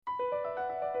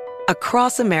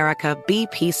Across America,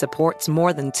 BP supports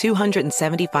more than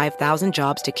 275,000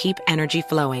 jobs to keep energy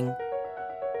flowing.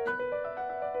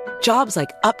 Jobs like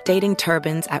updating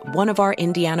turbines at one of our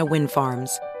Indiana wind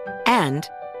farms and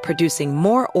producing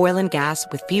more oil and gas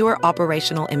with fewer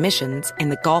operational emissions in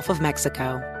the Gulf of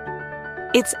Mexico.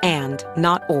 It's and,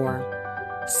 not or.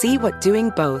 See what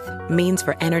doing both means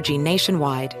for energy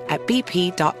nationwide at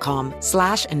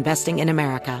bp.com/investing in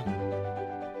America.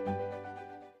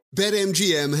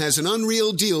 BetMGM has an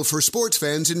unreal deal for sports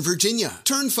fans in Virginia.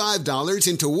 Turn $5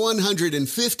 into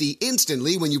 $150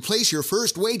 instantly when you place your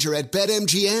first wager at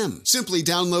BetMGM. Simply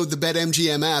download the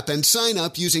BetMGM app and sign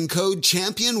up using code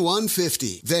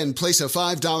CHAMPION150. Then place a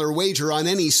 $5 wager on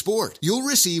any sport. You'll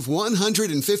receive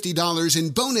 $150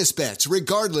 in bonus bets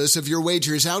regardless of your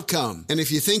wager's outcome. And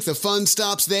if you think the fun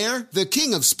stops there, the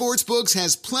King of Sportsbooks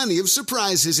has plenty of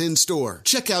surprises in store.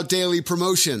 Check out daily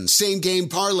promotions, same-game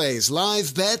parlays,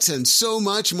 live bets, and so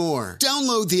much more.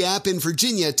 Download the app in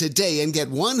Virginia today and get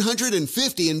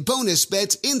 $150 in bonus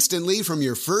bets instantly from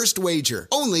your first wager.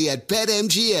 Only at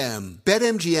BetMGM.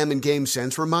 BetMGM and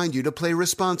GameSense remind you to play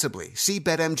responsibly. See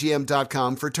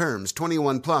BetMGM.com for terms.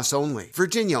 21 plus only.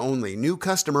 Virginia only. New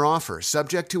customer offer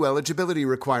subject to eligibility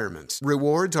requirements.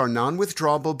 Rewards are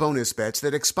non-withdrawable bonus bets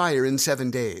that expire in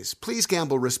 7 days. Please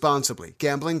gamble responsibly.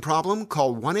 Gambling problem?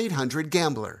 Call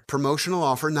 1-800-GAMBLER. Promotional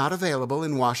offer not available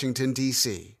in Washington,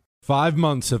 D.C. 5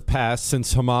 months have passed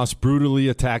since Hamas brutally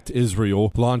attacked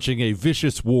Israel, launching a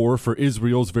vicious war for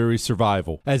Israel's very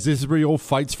survival. As Israel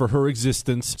fights for her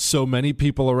existence, so many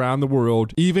people around the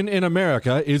world, even in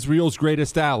America, Israel's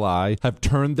greatest ally, have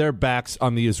turned their backs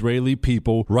on the Israeli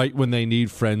people right when they need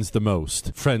friends the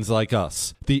most. Friends like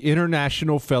us. The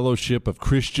International Fellowship of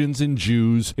Christians and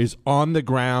Jews is on the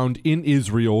ground in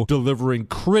Israel, delivering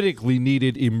critically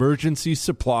needed emergency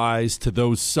supplies to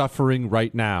those suffering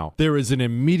right now. There is an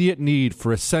immediate need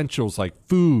for essentials like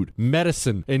food,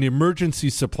 medicine, and emergency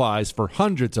supplies for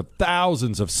hundreds of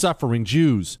thousands of suffering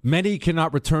Jews. Many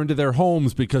cannot return to their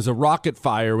homes because of rocket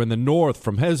fire in the north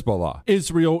from Hezbollah.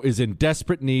 Israel is in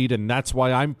desperate need, and that's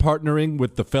why I'm partnering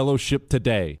with the Fellowship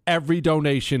today. Every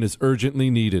donation is urgently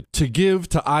needed. To give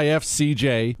to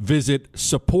IFCJ, visit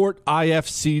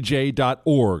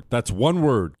supportifcj.org. That's one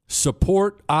word.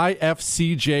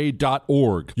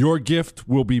 supportifcj.org. Your gift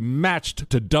will be matched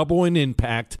to double in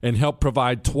impact and help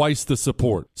provide twice the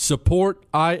support.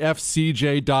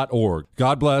 supportifcj.org.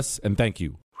 God bless and thank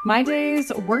you. My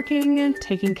days working,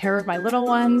 taking care of my little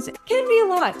ones can be a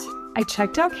lot. I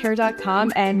checked out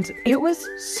care.com and it was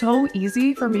so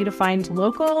easy for me to find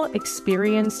local,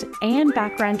 experienced, and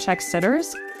background check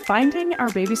sitters. Finding our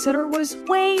babysitter was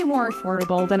way more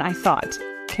affordable than I thought.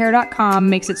 Care.com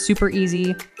makes it super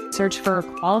easy. Search for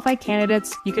qualified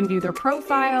candidates. You can view their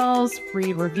profiles,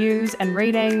 read reviews and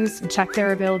ratings, check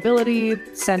their availability,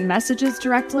 send messages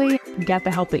directly, and get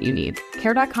the help that you need.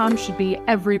 Care.com should be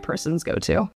every person's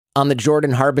go-to. On the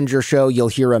Jordan Harbinger Show, you'll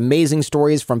hear amazing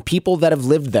stories from people that have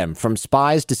lived them, from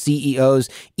spies to CEOs,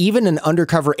 even an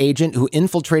undercover agent who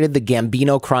infiltrated the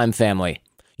Gambino crime family.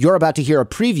 You're about to hear a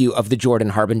preview of the Jordan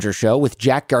Harbinger Show with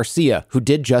Jack Garcia, who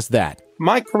did just that.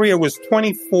 My career was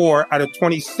 24 out of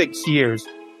 26 years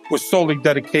was solely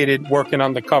dedicated working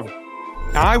undercover.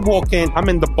 Now I walk in, I'm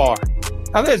in the bar.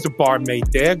 Now there's a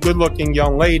barmaid there, good-looking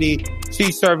young lady.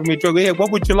 She's serving me a drink. Hey,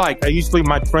 what would you like? Usually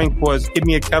my drink was give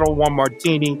me a Kettle One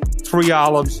martini, 3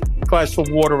 olives, glass of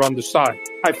water on the side.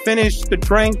 I finish the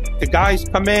drink. The guys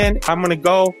come in. I'm going to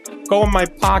go in my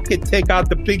pocket, take out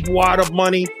the big wad of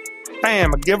money.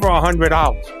 Bam, I give her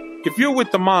 $100. If you're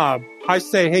with the mob, I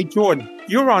say, hey, Jordan,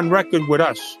 you're on record with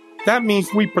us. That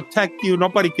means we protect you.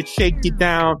 Nobody could shake you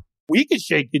down. We could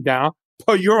shake you down,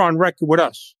 but you're on record with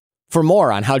us. For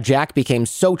more on how Jack became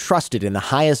so trusted in the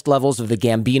highest levels of the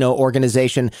Gambino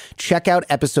organization, check out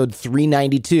episode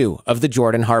 392 of The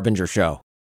Jordan Harbinger Show.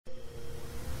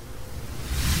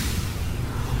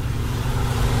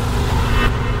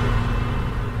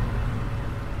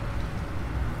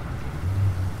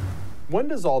 When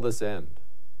does all this end?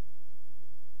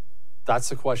 That's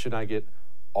the question I get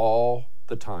all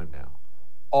the time now.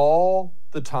 All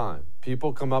the time.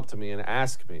 People come up to me and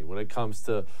ask me when it comes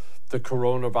to the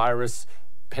coronavirus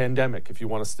pandemic, if you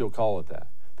want to still call it that.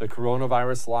 The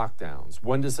coronavirus lockdowns.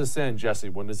 When does this end, Jesse?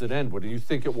 When does it end? When do you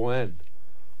think it will end?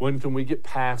 When can we get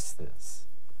past this?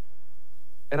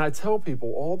 And I tell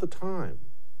people all the time,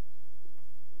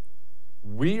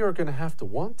 we are going to have to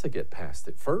want to get past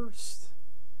it first.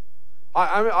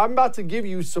 I'm about to give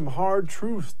you some hard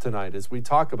truth tonight as we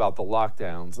talk about the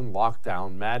lockdowns and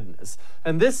lockdown madness.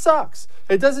 And this sucks.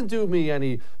 It doesn't do me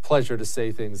any pleasure to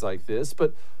say things like this,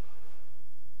 but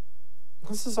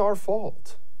this is our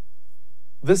fault.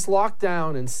 This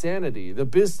lockdown, insanity, the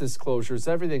business closures,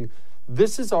 everything,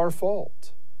 this is our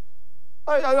fault.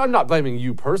 I'm not blaming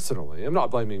you personally. I'm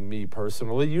not blaming me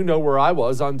personally. You know where I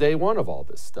was on day one of all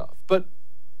this stuff. But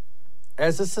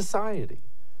as a society,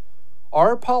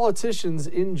 our politicians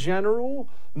in general,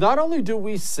 not only do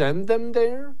we send them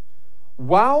there,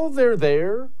 while they're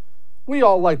there, we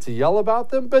all like to yell about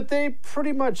them, but they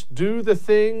pretty much do the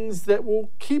things that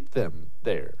will keep them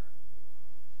there.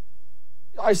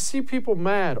 I see people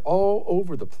mad all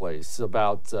over the place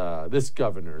about this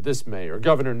governor, this mayor,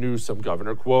 Governor Newsom,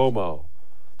 Governor Cuomo,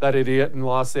 that idiot in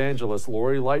Los Angeles,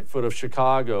 Lori Lightfoot of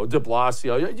Chicago, de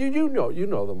Blasio. You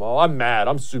know them all. I'm mad.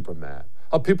 I'm super mad.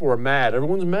 People are mad.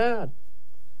 Everyone's mad.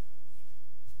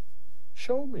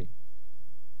 Show me.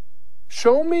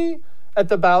 Show me at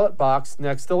the ballot box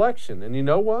next election. And you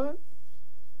know what?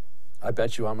 I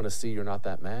bet you I'm going to see you're not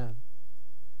that mad.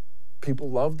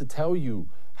 People love to tell you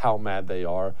how mad they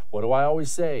are. What do I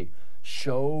always say?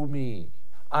 Show me.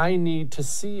 I need to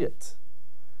see it.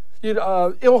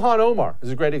 Ilhan Omar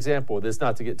is a great example of this,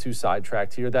 not to get too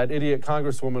sidetracked here. That idiot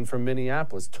congresswoman from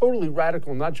Minneapolis, totally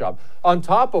radical nut job. On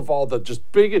top of all the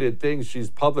just bigoted things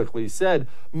she's publicly said,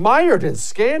 mired in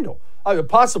scandal.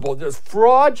 Possible, there's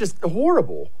fraud, just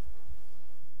horrible.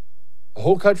 The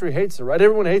whole country hates her, right?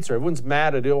 Everyone hates her. Everyone's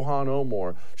mad at Ilhan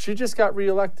Omar. She just got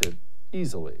reelected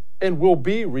easily and will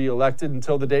be reelected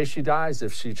until the day she dies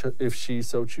if she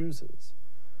so chooses.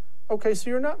 Okay,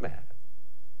 so you're not mad.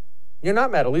 You're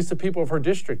not mad. At least the people of her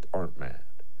district aren't mad.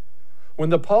 When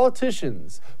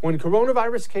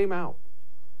coronavirus came out,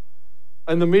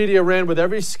 and the media ran with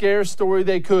every scare story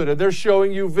they could, and they're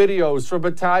showing you videos from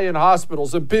Italian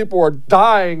hospitals, and people are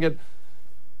dying, and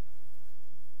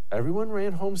everyone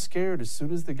ran home scared as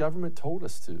soon as the government told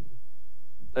us to.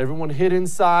 Everyone hid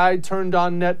inside, turned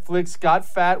on Netflix, got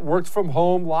fat, worked from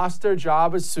home, lost their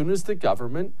job as soon as the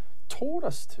government told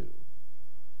us to.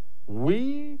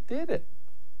 We did it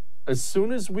as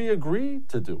soon as we agreed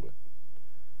to do it.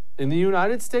 In the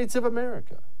United States of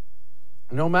America,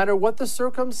 no matter what the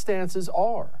circumstances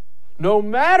are,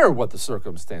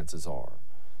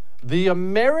 the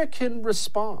American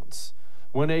response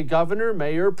when a governor,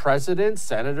 mayor, president,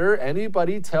 senator,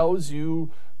 anybody tells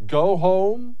you, go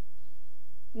home,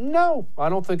 no, I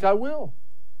don't think I will.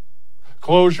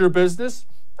 Close your business?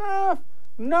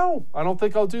 No, I don't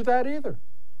think I'll do that either.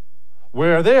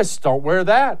 Wear this, don't wear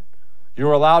that.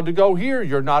 You're allowed to go here,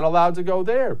 you're not allowed to go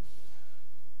there.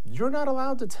 You're not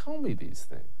allowed to tell me these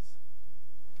things.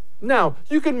 Now,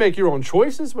 you can make your own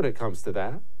choices when it comes to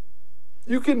that.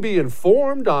 You can be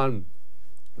informed on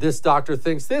this doctor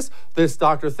thinks this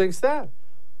doctor thinks that.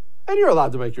 And you're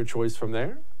allowed to make your choice from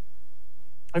there.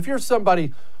 If you're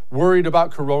somebody worried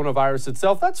about coronavirus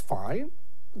itself, that's fine.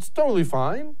 It's totally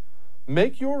fine.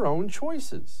 Make your own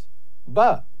choices.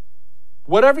 But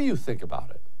whatever you think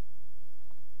about it,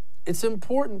 it's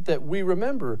important that we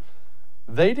remember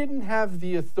they didn't have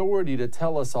the authority to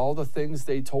tell us all the things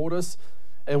they told us,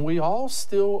 and we all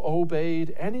still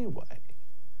obeyed anyway.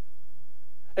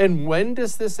 And when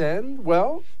does this end?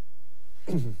 Well,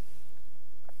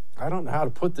 I don't know how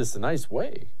to put this a nice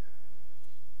way.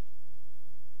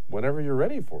 Whenever you're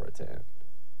ready for it to end.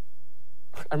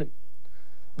 I mean,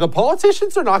 the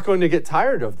politicians are not going to get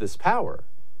tired of this power.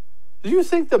 Do you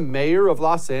think the mayor of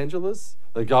Los Angeles,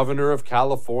 the governor of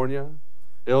California,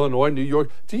 Illinois, New York,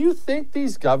 do you think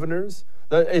these governors,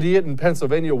 the idiot in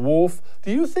Pennsylvania, Wolf,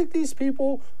 do you think these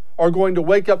people are going to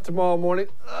wake up tomorrow morning?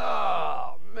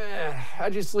 Oh, man,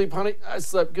 how'd you sleep, honey? I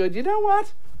slept good. You know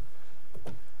what?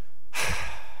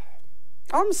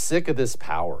 I'm sick of this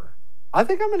power. I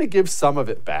think I'm going to give some of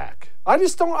it back. I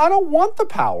don't want the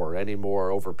power anymore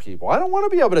over people. I don't want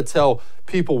to be able to tell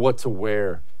people what to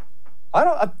wear.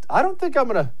 I don't think I'm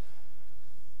going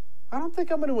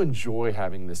to enjoy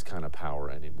having this kind of power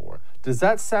anymore. Does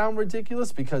that sound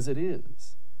ridiculous? Because it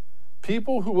is.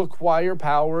 People who acquire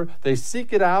power, they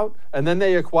seek it out and then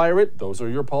they acquire it. Those are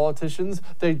your politicians.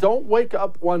 They don't wake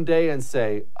up one day and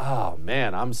say, oh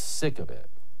man, I'm sick of it.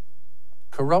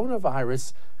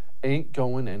 Coronavirus ain't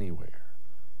going anywhere.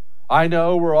 I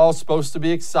know we're all supposed to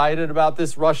be excited about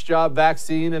this rush job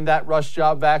vaccine and that rush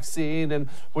job vaccine, and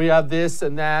we have this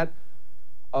and that.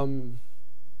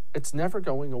 It's never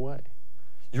going away.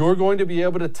 You're going to be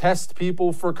able to test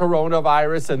people for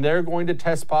coronavirus, and they're going to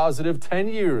test positive 10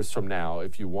 years from now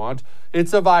if you want.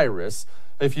 It's a virus.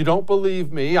 If you don't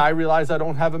believe me, I realize I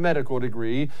don't have a medical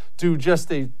degree. Do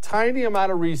just a tiny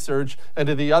amount of research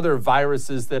into the other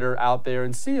viruses that are out there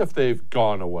and see if they've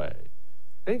gone away.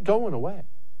 They ain't going away.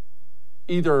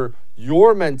 Either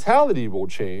your mentality will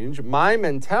change, my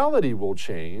mentality will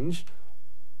change,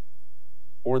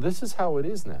 or this is how it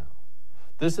is now.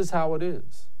 this is how it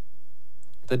is.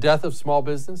 The death of small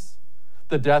business,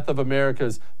 the death of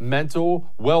America's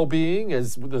mental well-being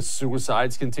as the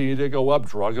suicides continue to go up,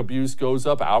 drug abuse goes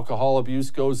up, alcohol abuse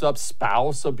goes up,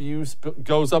 spouse abuse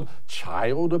goes up,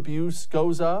 child abuse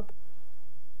goes up.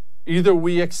 Either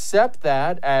we accept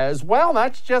that as, well,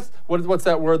 that's just, what's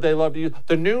that word they love to use,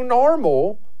 the new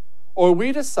normal, or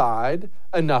we decide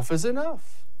enough is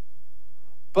enough.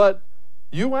 But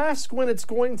you ask when it's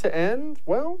going to end?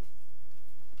 Well,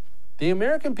 the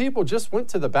American people just went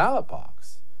to the ballot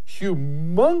box.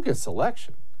 Humongous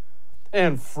election.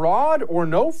 And fraud or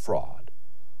no fraud,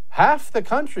 half the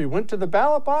country went to the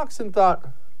ballot box and thought,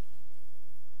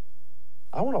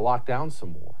 I want to lock down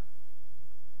some more.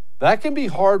 That can be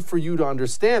hard for you to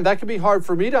understand. That can be hard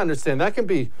for me to understand. That can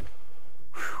be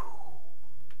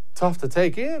tough to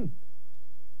take in.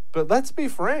 But let's be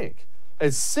frank.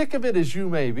 As sick of it as you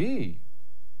may be,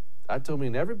 that don't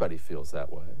mean everybody feels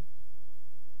that way.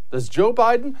 Does Joe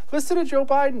Biden, listen to Joe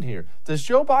Biden here. Does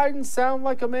Joe Biden sound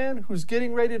like a man who's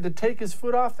getting ready to take his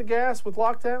foot off the gas with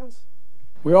lockdowns?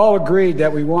 We all agreed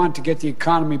that we want to get the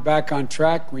economy back on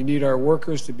track. We need our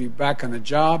workers to be back on the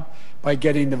job by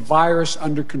getting the virus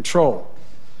under control.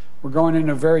 We're going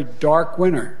into a very dark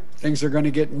winter. Things are going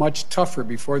to get much tougher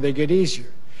before they get easier.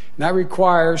 And that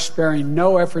requires sparing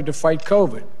no effort to fight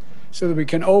COVID so that we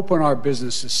can open our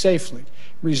businesses safely,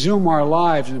 resume our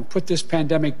lives, and put this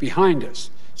pandemic behind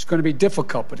us. It's going to be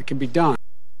difficult, but it can be done.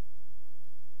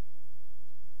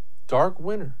 Dark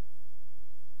winter.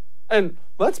 And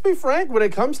let's be frank, when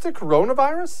it comes to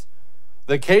coronavirus,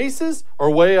 the cases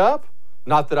are way up.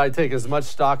 Not that I take as much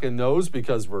stock in those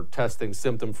because we're testing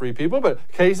symptom-free people, but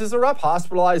cases are up,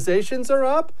 hospitalizations are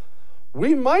up.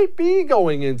 We might be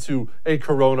going into a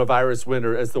coronavirus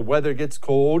winter as the weather gets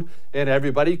cold and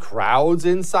everybody crowds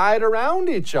inside around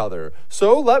each other.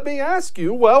 So let me ask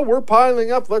you, well, we're piling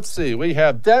up. Let's see. We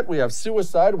have debt, we have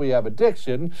suicide, we have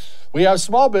addiction, we have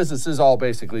small businesses all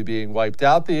basically being wiped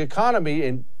out. The economy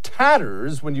in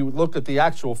tatters when you look at the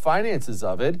actual finances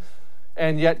of it,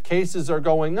 and yet cases are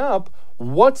going up.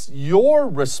 What's your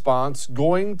response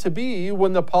going to be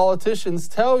when the politicians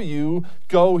tell you,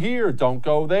 go here, don't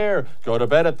go there, go to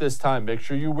bed at this time, make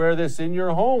sure you wear this in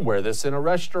your home, wear this in a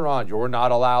restaurant, you're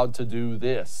not allowed to do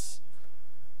this?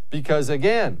 Because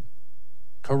again,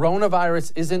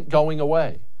 coronavirus isn't going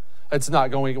away. It's not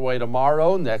going away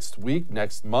tomorrow, next week,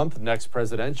 next month, next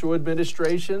presidential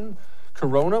administration.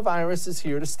 Coronavirus is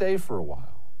here to stay for a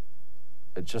while.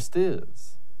 It just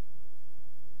is.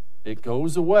 It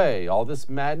goes away. All this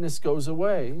madness goes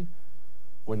away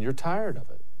when you're tired of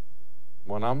it.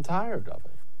 When I'm tired of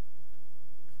it.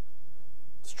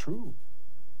 It's true.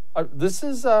 This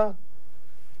is Joe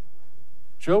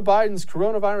Biden's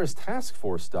coronavirus task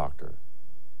force doctor.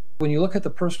 When you look at the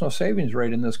personal savings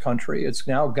rate in this country, it's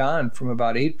now gone from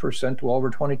about 8% to over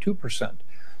 22%.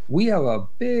 We have a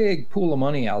big pool of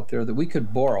money out there that we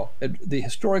could borrow at the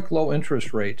historic low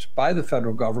interest rates by the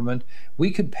federal government.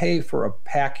 We could pay for a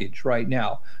package right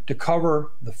now to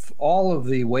cover all of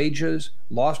the wages,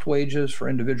 lost wages for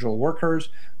individual workers,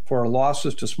 for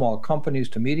losses to small companies,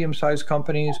 to medium-sized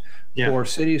companies, for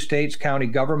cities, states, county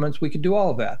governments. We could do all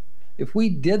of that. If we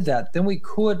did that, then we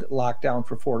could lock down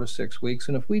for 4 to 6 weeks.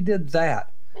 And if we did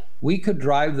that, we could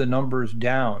drive the numbers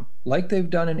down like they've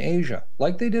done in Asia,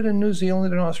 like they did in New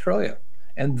Zealand and Australia.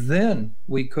 And then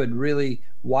we could really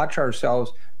watch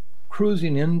ourselves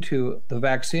cruising into the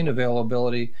vaccine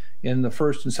availability in the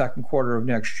first and second quarter of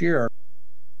next year.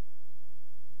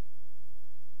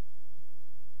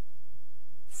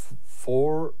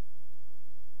 4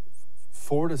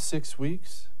 to 6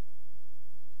 weeks?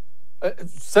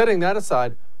 Setting that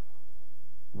aside,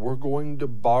 we're going to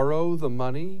borrow the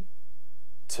money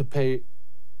to pay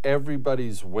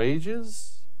everybody's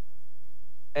wages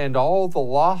and all the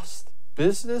lost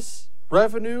business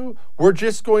revenue. We're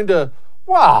just going to,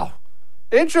 wow,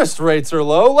 interest rates are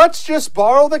low. Let's just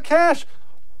borrow the cash.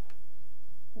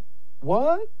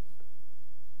 What?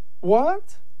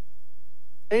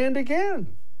 And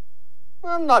again,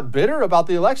 I'm not bitter about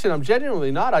the election. I'm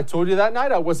genuinely not. I told you that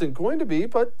night I wasn't going to be,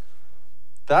 but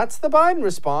that's the Biden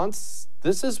response.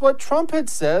 This is what Trump had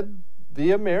said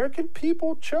the American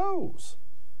people chose.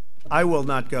 I will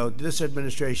not go. This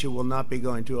administration will not be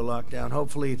going to a lockdown.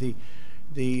 Hopefully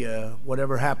the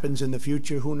whatever happens in the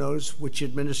future, who knows which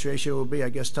administration it will be. I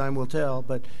guess time will tell.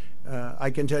 But I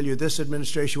can tell you this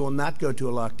administration will not go to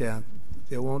a lockdown.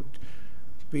 There won't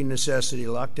be necessity.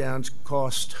 Lockdowns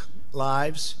cost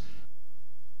lives.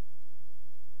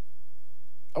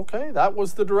 Okay, that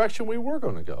was the direction we were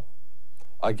going to go.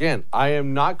 Again, I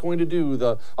am not going to do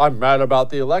the I'm mad about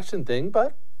the election thing,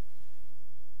 but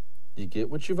you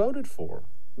get what you voted for.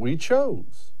 we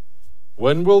chose.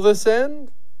 When will this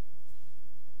end?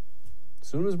 As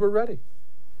soon as we're ready.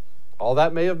 All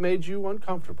that may have made you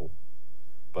uncomfortable,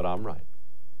 but I'm right.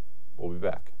 We'll be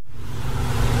back.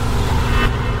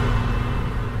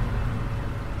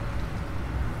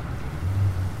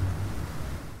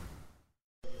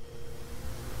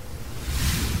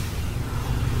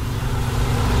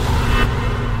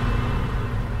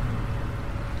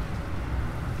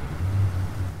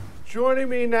 Joining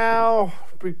me now,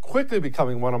 quickly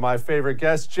becoming one of my favorite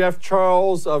guests, Jeff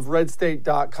Charles of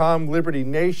RedState.com,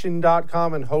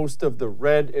 LibertyNation.com, and host of the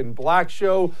Red and Black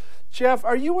Show. Jeff,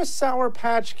 are you a Sour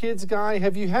Patch Kids guy?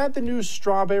 Have you had the new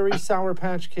strawberry Sour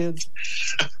Patch Kids?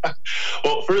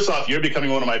 Well, first off, you're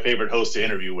becoming one of my favorite hosts to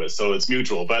interview with, so it's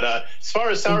mutual. But as far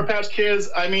as Sour Patch Kids,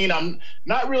 I mean, I'm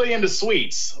not really into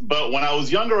sweets. But when I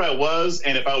was younger, I was.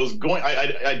 And if I was going,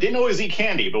 I didn't always eat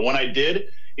candy. But when I did,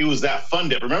 it was that Fun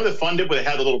Dip. Remember the Fun Dip where they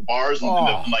had the little bars and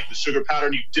like the sugar powder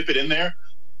and you dip it in there?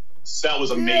 So that was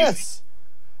amazing. Yes.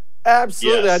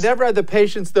 Absolutely. Yes. I never had the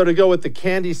patience, though, to go with the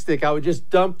candy stick. I would just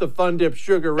dump the Fun Dip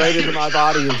sugar right into my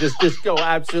body and just go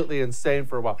absolutely insane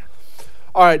for a while.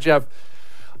 All right, Jeff.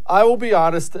 I will be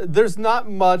honest. There's not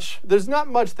much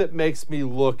that makes me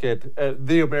look at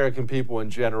the American people in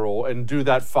general and do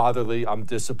that fatherly, I'm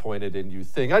disappointed in you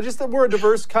thing. We're a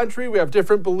diverse country. We have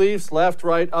different beliefs, left,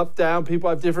 right, up, down. People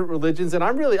have different religions, and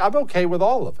I'm okay with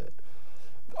all of it.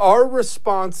 Our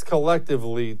response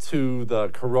collectively to the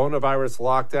coronavirus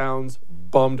lockdowns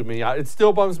bummed me out. It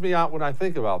still bums me out when I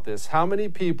think about this. How many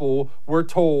people were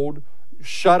told,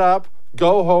 shut up,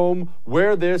 go home,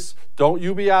 wear this, don't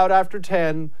you be out after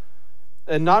 10.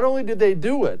 And not only did they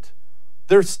do it,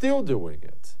 they're still doing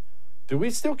it. Do we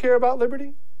still care about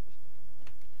liberty?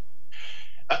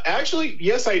 Actually,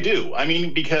 yes, I do. I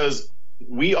mean, because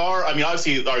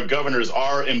obviously our governors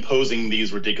are imposing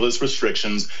these ridiculous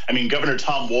restrictions. I mean, Governor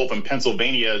Tom Wolf in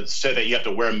Pennsylvania said that you have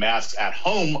to wear masks at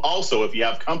home also if you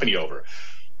have company over.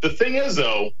 The thing is,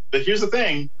 though, here's the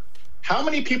thing. How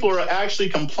many people are actually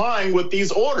complying with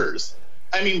these orders?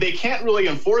 I mean, they can't really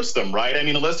enforce them, right? I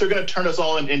mean, unless they're going to turn us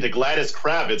all into Gladys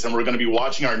Kravitz and we're going to be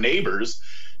watching our neighbors,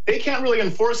 they can't really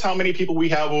enforce how many people we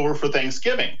have over for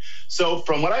Thanksgiving. So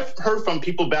from what I've heard from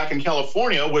people back in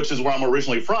California, which is where I'm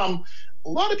originally from, a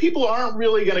lot of people aren't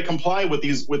really going to comply with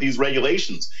these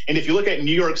regulations. And if you look at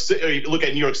New York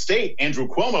State, Andrew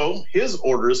Cuomo, his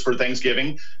orders for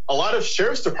Thanksgiving, a lot of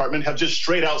sheriff's department have just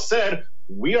straight out said,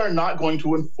 we are not going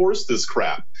to enforce this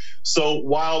crap. So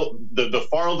while the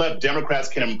far left Democrats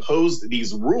can impose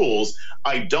these rules,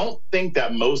 I don't think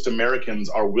that most Americans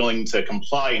are willing to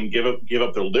comply and give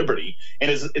up their liberty.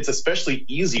 And it's especially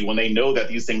easy when they know that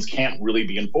these things can't really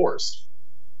be enforced.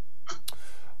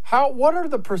 What are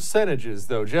the percentages,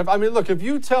 though, Jeff? I mean, look, if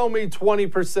you tell me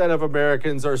 20% of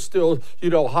Americans are still,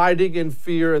 hiding in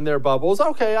fear in their bubbles,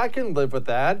 okay, I can live with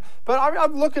that. But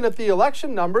I'm looking at the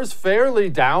election numbers fairly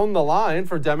down the line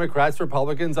for Democrats,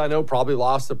 Republicans. I know probably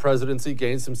lost the presidency,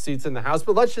 gained some seats in the House,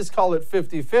 but let's just call it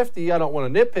 50-50. I don't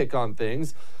want to nitpick on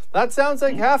things. That sounds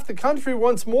like half the country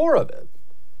wants more of it.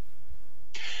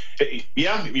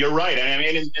 Yeah, you're right. I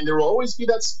mean, and there will always be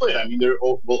that split. I mean, there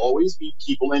will always be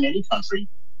people in any country.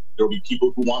 There will be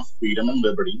people who want freedom and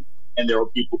liberty, and there will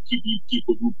be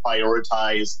people who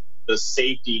prioritize the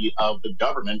safety of the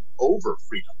government over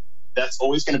freedom. That's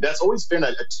always been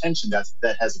a tension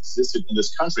that has existed in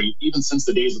this country even since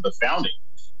the days of the founding.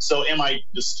 So am I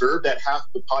disturbed that half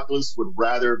the populace would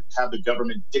rather have the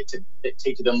government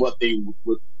dictate to them what they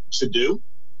should do?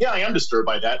 Yeah, I am disturbed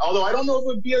by that, although I don't know if it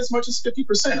would be as much as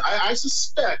 50%. I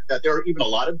suspect that there are even a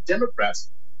lot of Democrats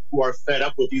who are fed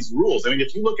up with these rules. I mean,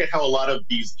 if you look at how a lot of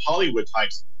these Hollywood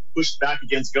types pushed back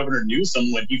against Governor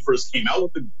Newsom when he first came out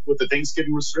with the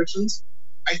Thanksgiving restrictions,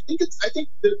 I think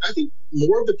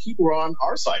more of the people are on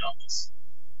our side on this.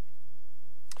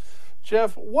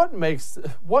 Jeff, what makes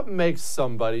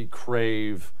somebody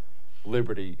crave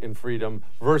liberty and freedom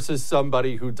versus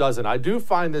somebody who doesn't? I do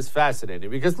find this fascinating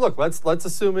because, look, let's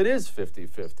assume it is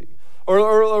 50-50.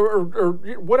 Or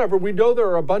whatever. We know there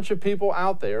are a bunch of people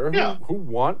out there who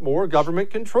want more government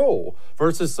control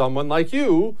versus someone like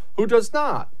you who does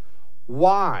not.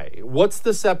 Why? What's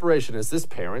the separation? Is this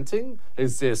parenting?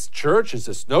 Is this church? Is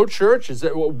this no church?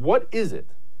 What is it?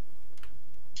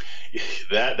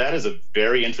 That is a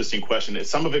very interesting question.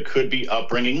 Some of it could be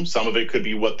upbringing. Some of it could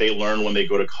be what they learn when they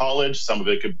go to college. Some of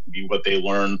it could be what they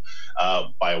learn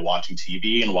by watching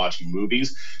TV and watching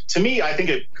movies. To me, I think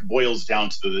it boils down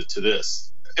to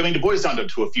this. I mean, it boils down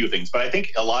to a few things, but I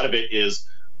think a lot of it is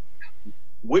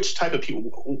which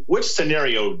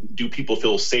scenario do people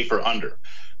feel safer under?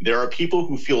 There are people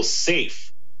who feel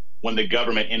safe when the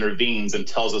government intervenes and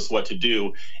tells us what to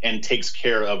do and takes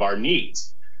care of our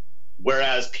needs.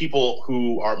 Whereas people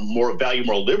who are value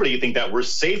moral liberty think that we're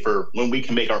safer when we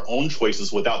can make our own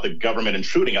choices without the government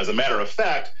intruding. As a matter of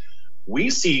fact,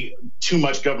 we see too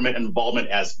much government involvement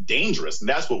as dangerous, and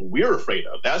that's what we're afraid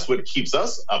of. That's what keeps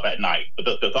us up at night,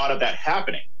 the thought of that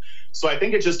happening. So I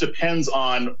think it just depends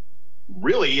on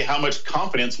really how much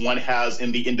confidence one has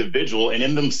in the individual and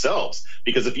in themselves.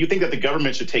 Because if you think that the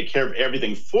government should take care of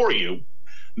everything for you,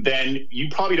 then you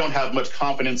probably don't have much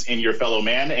confidence in your fellow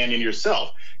man and in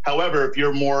yourself. However, if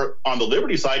you're more on the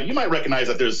liberty side, you might recognize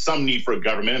that there's some need for a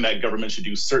government and that government should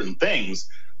do certain things,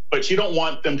 but you don't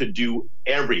want them to do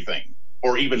everything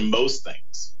or even most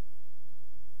things.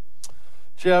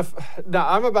 Jeff, now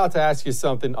I'm about to ask you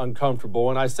something uncomfortable,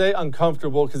 and I say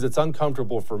uncomfortable because it's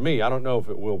uncomfortable for me. I don't know if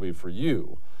it will be for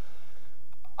you.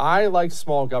 I like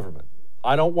small government.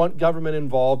 I don't want government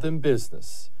involved in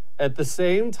business. At the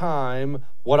same time,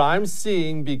 what I'm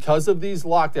seeing because of these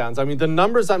lockdowns, I mean, the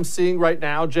numbers I'm seeing right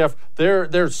now, Jeff,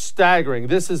 they're staggering.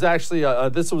 This is actually,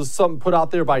 this was something put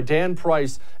out there by Dan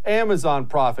Price. Amazon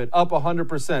profit up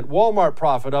 100%, Walmart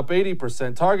profit up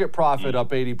 80%, Target profit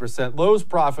up 80%, Lowe's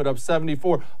profit up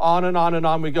 74%, on and on and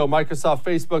on we go. Microsoft,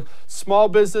 Facebook, small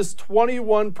business,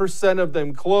 21% of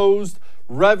them closed,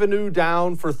 revenue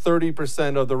down for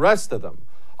 30% of the rest of them.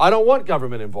 I don't want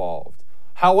government involved.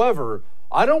 However,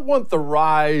 I don't want the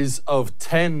rise of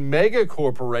 10 mega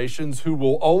corporations who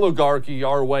will oligarchy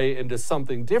our way into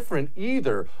something different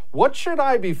either. What should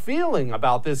I be feeling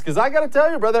about this? Because I got to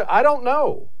tell you, brother, I don't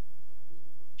know.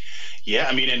 Yeah,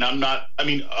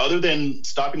 other than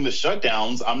stopping the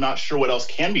shutdowns, I'm not sure what else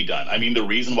can be done. I mean, the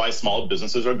reason why small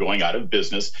businesses are going out of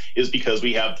business is because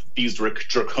we have these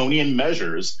draconian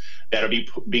measures that are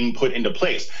being put into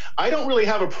place. I don't really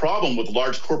have a problem with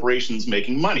large corporations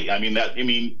making money.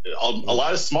 A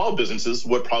lot of small businesses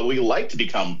would probably like to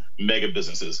become mega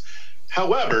businesses.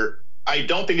 However, I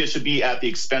don't think it should be at the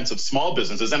expense of small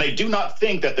businesses. And I do not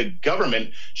think that the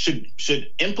government should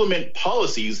implement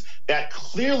policies that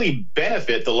clearly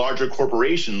benefit the larger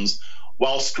corporations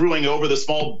while screwing over the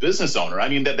small business owner. I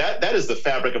mean, that is the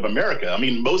fabric of America. I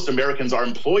mean, most Americans are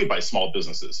employed by small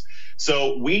businesses.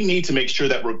 So we need to make sure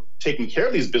that we're taking care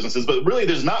of these businesses. But really,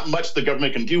 there's not much the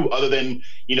government can do other than,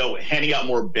 handing out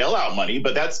more bailout money.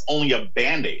 But that's only a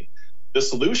Band-Aid. The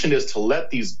solution is to let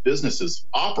these businesses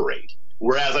operate.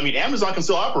 Whereas, Amazon can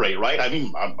still operate, right?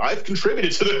 I've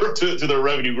contributed to their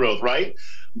revenue growth, right?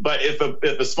 But if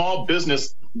a small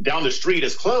business down the street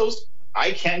is closed,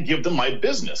 I can't give them my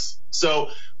business. So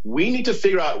we need to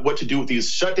figure out what to do with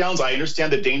these shutdowns. I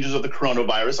understand the dangers of the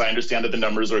coronavirus. I understand that the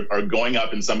numbers are going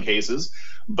up in some cases.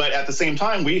 But at the same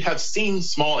time, we have seen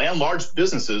small and large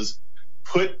businesses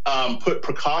put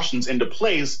precautions into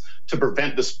place to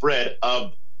prevent the spread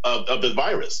of the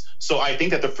virus. So I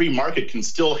think that the free market can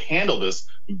still handle this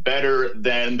better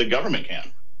than the government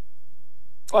can.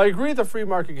 I agree the free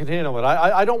market can handle it.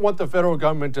 I don't want the federal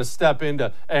government to step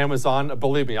into Amazon.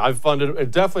 Believe me, I've funded,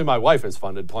 definitely my wife has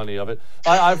funded plenty of it.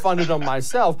 I've funded them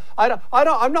myself.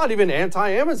 I'm not even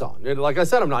anti-Amazon. Like I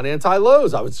said, I'm not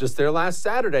anti-Lowe's. I was just there last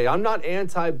Saturday. I'm not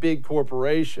anti-big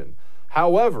corporation.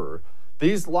 However,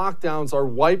 these lockdowns are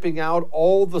wiping out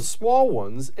all the small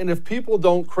ones. And if people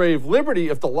don't crave liberty,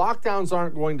 if the lockdowns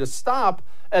aren't going to stop,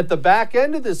 at the back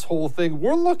end of this whole thing,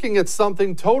 we're looking at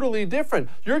something totally different.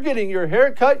 You're getting your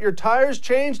hair cut, your tires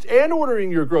changed, and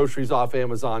ordering your groceries off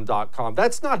Amazon.com.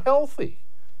 That's not healthy.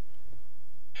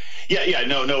 Yeah,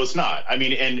 no, it's not. And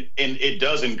it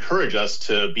does encourage us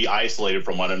to be isolated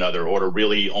from one another or to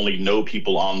really only know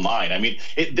people online.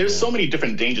 There's so many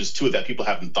different dangers to it that people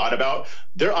haven't thought about.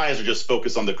 Their eyes are just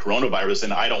focused on the coronavirus,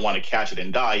 and I don't want to catch it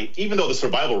and die, even though the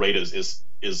survival rate is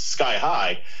sky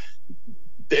high.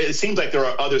 It seems like there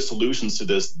are other solutions to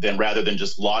this rather than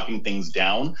just locking things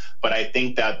down. But I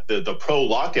think that the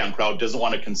pro-lockdown crowd doesn't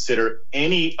want to consider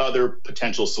any other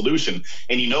potential solution.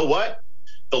 And you know what?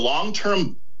 The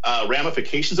long-term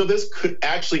ramifications of this could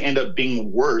actually end up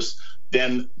being worse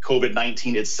than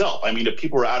COVID-19 itself. If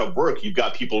people are out of work, you've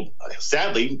got people,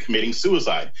 sadly, committing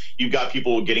suicide. You've got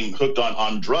people getting hooked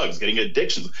on drugs, getting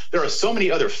addictions. There are so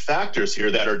many other factors here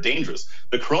that are dangerous.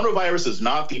 The coronavirus is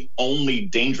not the only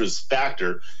dangerous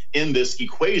factor in this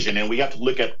equation, and we have to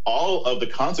look at all of the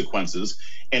consequences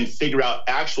and figure out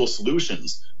actual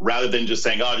solutions rather than just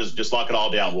saying, just lock it all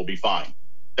down, we'll be fine.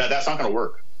 That's not going to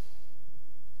work.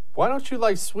 Why don't you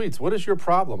like sweets? What is your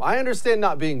problem? I understand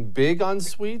not being big on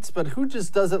sweets, but who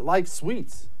just doesn't like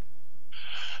sweets?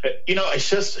 It's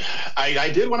just, I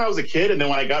did when I was a kid, and then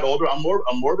when I got older, I'm more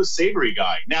of a savory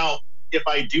guy. Now, if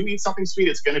I do eat something sweet,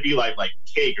 it's going to be like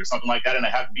cake or something like that, and I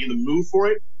have to be in the mood for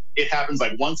it. it happens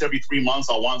like once every 3 months,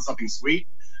 I'll want something sweet.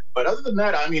 But other than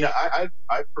that, I mean, I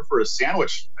prefer a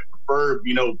sandwich. I prefer,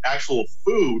 actual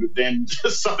food than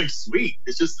just something sweet.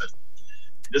 It's just that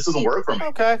this doesn't work for me.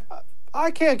 Okay.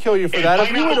 I can't kill you for that.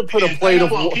 If you were to put a plate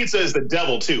of pizza is the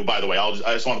devil too, by the way.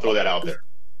 I just want to throw that out there.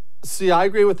 See, I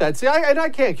agree with that. See, I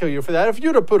can't kill you for that. If you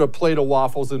were to put a plate of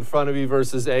waffles in front of you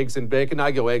versus eggs and bacon,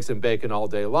 I go eggs and bacon all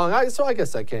day long. So I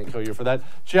guess I can't kill you for that.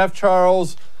 Jeff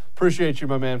Charles, appreciate you,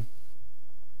 my man.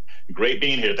 Great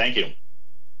being here. Thank you.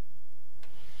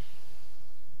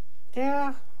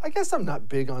 Yeah, I guess I'm not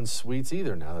big on sweets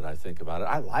either now that I think about it.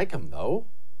 I like them, though.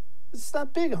 It's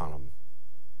not big on them.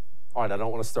 All right, I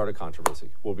don't want to start a controversy.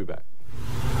 We'll be back.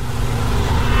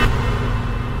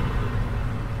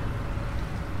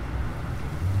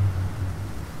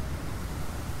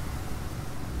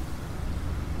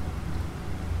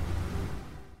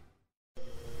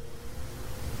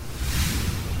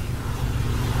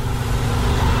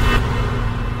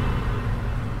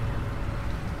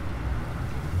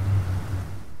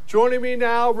 Joining me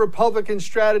now, Republican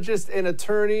strategist and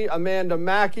attorney Amanda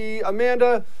Mackey.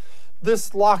 Amanda, this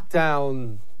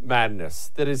lockdown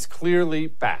madness that is clearly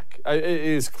back,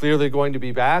 is clearly going to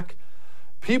be back.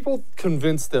 People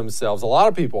convinced themselves, a lot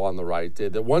of people on the right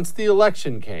did, that once the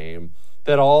election came,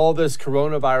 that all this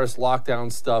coronavirus lockdown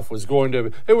stuff was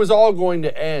all going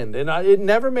to end. And it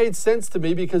never made sense to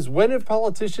me, because when have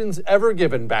politicians ever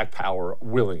given back power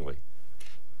willingly?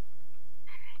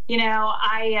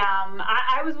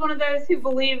 I was one of those who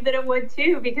believed that it would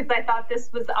too, because I thought this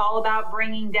was all about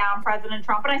bringing down President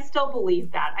Trump. And I still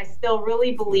believe that. I still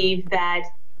really believe that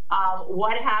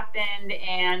what happened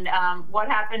in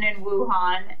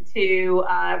Wuhan to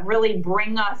really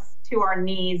bring us to our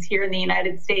knees here in the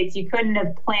United States, you couldn't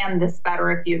have planned this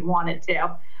better if you'd wanted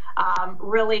to,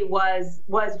 really was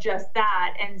just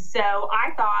that. And so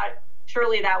I thought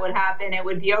surely that would happen. It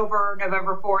would be over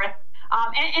November 4th.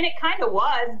 And it kind of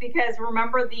was, because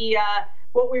remember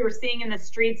what we were seeing in the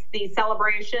streets, the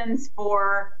celebrations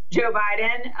for Joe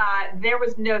Biden, there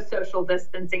was no social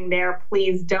distancing there.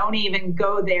 Please don't even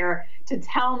go there to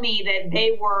tell me that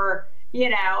they were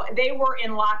in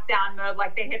lockdown mode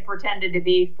like they had pretended to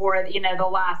be for,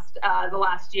 the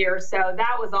last year. So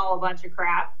that was all a bunch of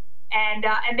crap. And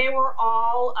they were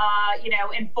all,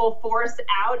 in full force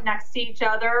out next to each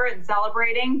other and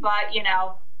celebrating. But,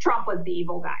 Trump was the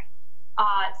evil guy.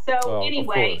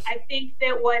 Anyway, I think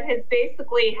that what has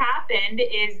basically happened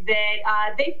is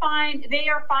that they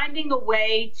are finding a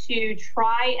way to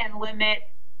try and limit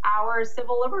our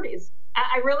civil liberties.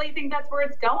 I really think that's where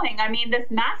it's going. I mean,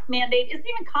 this mask mandate isn't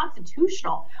even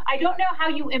constitutional. I don't know how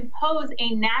you impose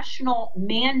a national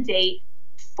mandate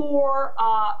for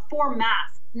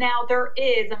masks. Now, there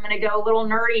is, I'm going to go a little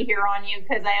nerdy here on you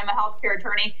because I am a healthcare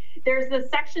attorney. There's the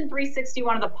Section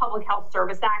 361 of the Public Health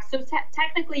Service Act. So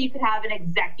technically, you could have an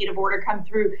executive order come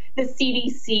through. The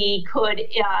CDC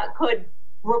could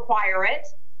require it.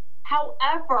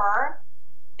 However,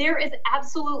 there is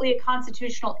absolutely a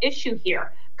constitutional issue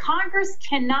here. Congress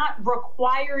cannot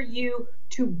require you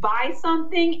to buy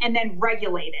something and then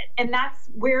regulate it. And that's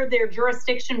where their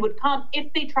jurisdiction would come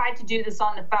if they tried to do this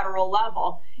on the federal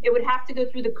level. It would have to go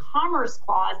through the Commerce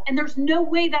Clause, and there's no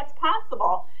way that's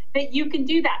possible that you can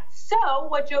do that. So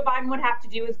what Joe Biden would have to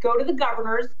do is go to the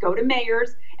governors, go to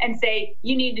mayors, and say,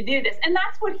 you need to do this. And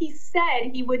that's what he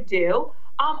said he would do.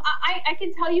 I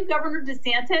can tell you Governor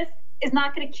DeSantis is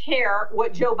not going to care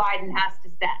what Joe Biden has to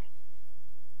say.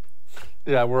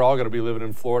 Yeah, we're all going to be living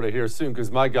in Florida here soon, because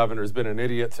my governor's been an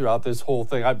idiot throughout this whole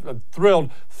thing. I'm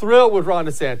thrilled with Ron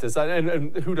DeSantis,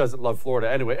 and who doesn't love Florida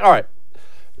anyway? All right.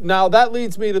 Now, that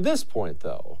leads me to this point,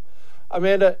 though.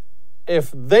 Amanda,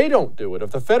 if they don't do it,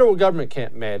 if the federal government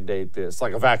can't mandate this,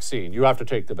 like a vaccine, you have to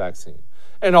take the vaccine,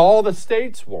 and all the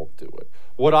states won't do it,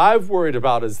 what I've worried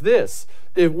about is this.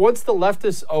 If once the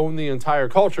leftists own the entire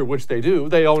culture, which they do,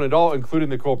 they own it all, including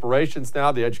the corporations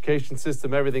now, the education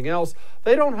system, everything else,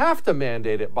 they don't have to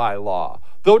mandate it by law.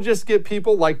 They'll just get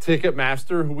people like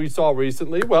Ticketmaster, who we saw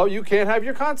recently. Well, you can't have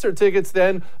your concert tickets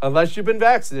then unless you've been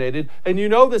vaccinated. And you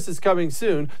know this is coming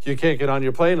soon. You can't get on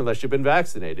your plane unless you've been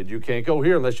vaccinated. You can't go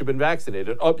here unless you've been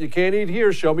vaccinated. Oh, you can't eat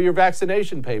here. Show me your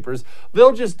vaccination papers.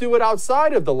 They'll just do it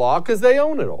outside of the law because they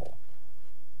own it all.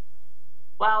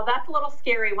 Well, that's a little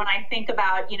scary when I think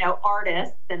about,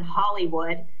 artists and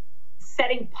Hollywood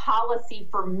setting policy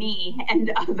for me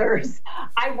and others.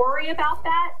 I worry about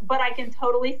that, but I can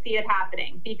totally see it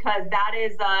happening because that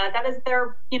is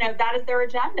their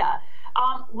agenda.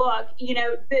 Look,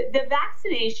 the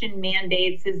vaccination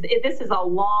mandates this is a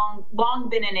long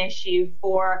been an issue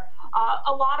for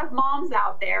a lot of moms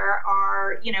out there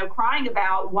are, crying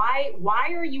about why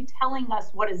are you telling us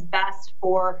what is best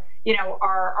for,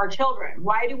 our children?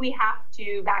 Why do we have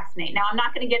to vaccinate? Now, I'm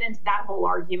not going to get into that whole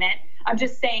argument. I'm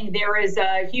just saying there is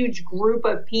a huge group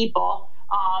of people,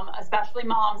 especially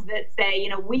moms, that say,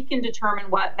 we can determine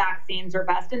what vaccines are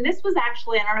best. And this was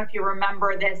actually, I don't know if you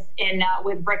remember this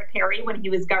with Rick Perry when he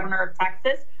was governor of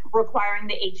Texas, requiring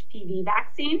the HPV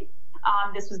vaccine.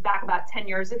 This was back about 10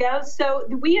 years ago. So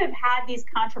we have had these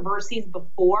controversies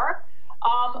before.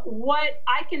 What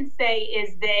I can say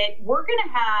is that we're going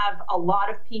to have a lot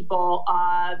of people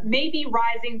maybe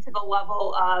rising to the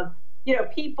level of,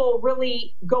 people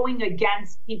really going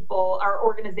against people or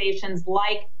organizations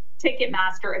like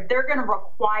Ticketmaster if they're going to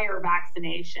require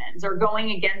vaccinations, or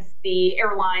going against the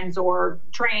airlines or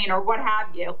train or what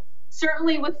have you.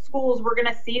 Certainly with schools, we're going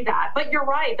to see that. But you're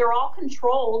right, they're all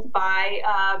controlled by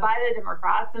the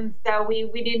Democrats. And so we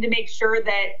need to make sure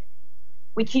that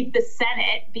we keep the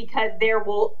Senate, because there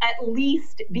will at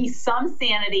least be some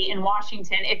sanity in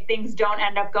Washington if things don't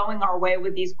end up going our way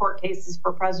with these court cases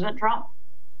for President Trump.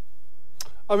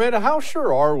 Amanda, how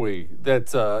sure are we that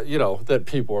that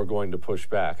people are going to push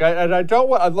back? I don't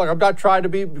want. Look, I'm not trying to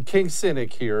be king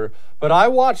cynic here, but I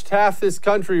watched half this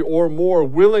country or more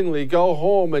willingly go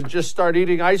home and just start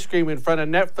eating ice cream in front of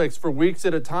Netflix for weeks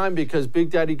at a time because Big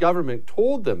Daddy government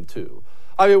told them to.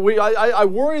 I mean, I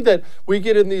worry that we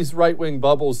get in these right-wing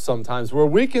bubbles sometimes where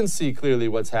we can see clearly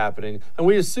what's happening and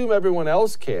we assume everyone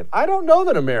else can. I don't know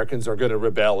that Americans are going to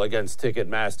rebel against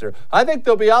Ticketmaster. I think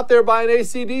they'll be out there buying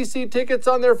AC/DC tickets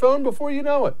on their phone before you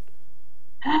know it.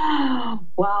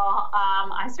 Well,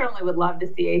 I certainly would love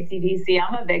to see AC/DC.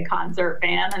 I'm a big concert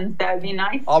fan, and so it'd be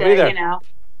nice I'll be there.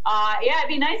 It'd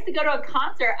be nice to go to a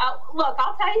concert. Look,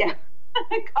 I'll tell you.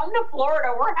 Come to Florida.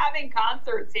 We're having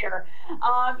concerts here.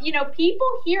 People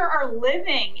here are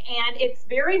living, and it's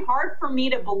very hard for me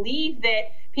to believe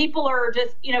that people are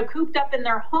just, cooped up in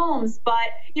their homes. But,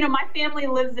 my family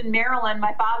lives in Maryland.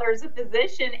 My father's a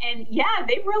physician, and yeah,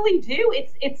 they really do.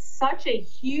 It's such a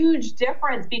huge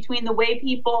difference between the way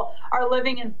people are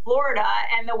living in Florida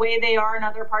and the way they are in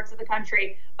other parts of the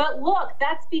country. But look,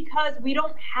 that's because we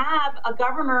don't have a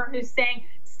governor who's saying,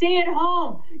 stay at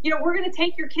home. We're going to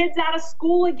take your kids out of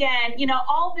school again.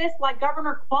 All this like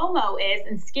Governor Cuomo is,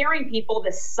 and scaring people,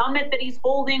 the summit that he's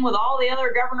holding with all the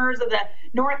other governors of the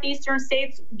northeastern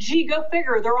states. Gee, go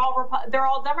figure. They're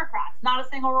all Democrats, not a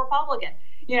single Republican,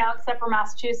 except for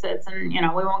Massachusetts. And,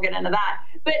 we won't get into that.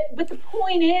 But the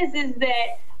point is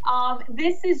that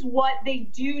this is what they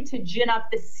do to gin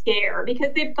up the scare,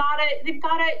 because they've got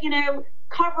to,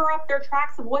 cover up their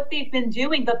tracks of what they've been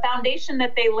doing, the foundation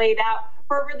that they laid out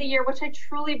for over the year, which I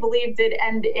truly believe did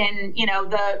end in,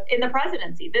 in the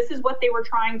presidency. This is what they were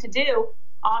trying to do.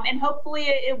 And hopefully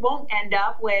it won't end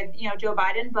up with, Joe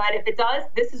Biden. But if it does,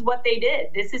 this is what they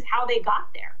did. This is how they got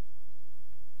there.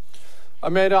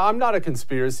 Amanda, I'm not a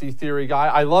conspiracy theory guy.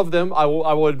 I love them. I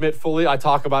will admit fully. I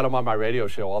talk about them on my radio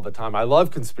show all the time. I love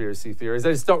conspiracy theories.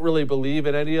 I just don't really believe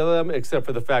in any of them, except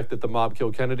for the fact that the mob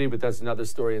killed Kennedy, but that's another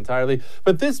story entirely.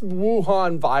 But this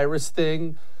Wuhan virus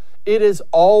thing, it is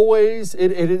always,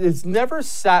 it's never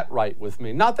sat right with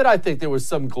me. Not that I think there was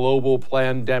some global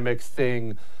pandemic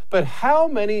thing, but how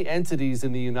many entities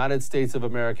in the United States of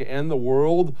America and the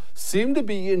world seem to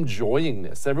be enjoying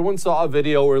this? Everyone saw a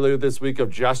video earlier this week of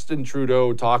Justin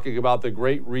Trudeau talking about the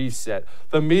Great Reset.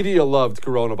 The media loved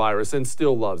coronavirus and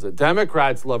still loves it.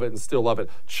 Democrats love it and still love it.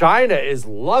 China is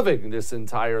loving this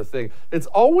entire thing. It's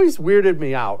always weirded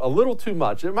me out a little too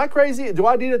much. Am I crazy? Do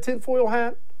I need a tinfoil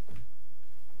hat?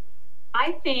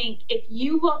 I think if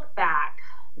you look back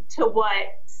to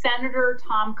what Senator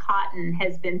Tom Cotton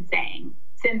has been saying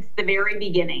since the very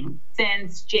beginning,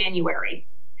 since January,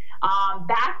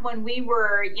 back when we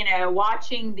were,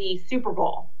 watching the Super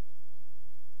Bowl,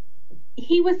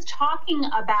 he was talking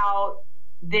about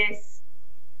this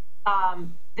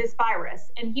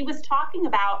virus, and he was talking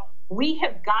about we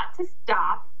have got to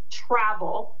stop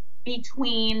travel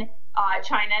between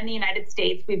China and the United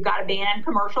States. We've got to ban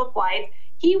commercial flights.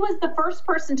 He was the first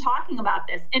person talking about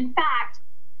this. In fact,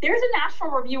 there's a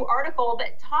National Review article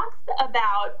that talks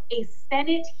about a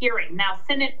Senate hearing, now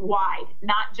Senate-wide,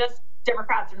 not just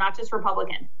Democrats or not just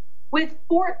Republicans, with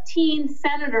 14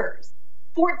 senators,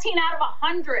 14 out of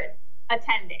 100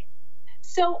 attending.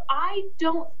 So I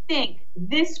don't think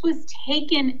this was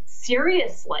taken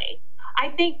seriously. I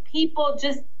think people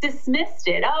just dismissed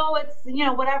it. Oh, it's,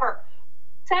 whatever.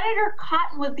 Senator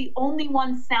Cotton was the only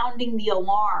one sounding the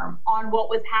alarm on what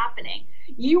was happening.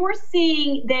 You were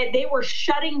seeing that they were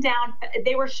shutting down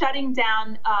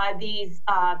these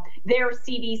their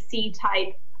CDC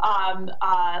type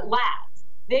labs.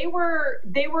 they were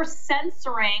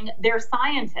censoring their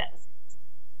scientists.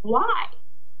 Why?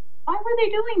 Why were they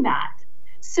doing that?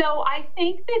 So I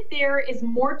think that there is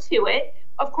more to it.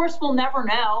 Of course, we'll never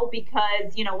know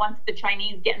because, once the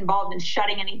Chinese get involved in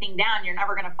shutting anything down, you're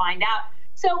never going to find out.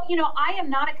 So, I am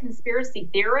not a conspiracy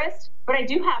theorist, but I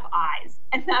do have eyes.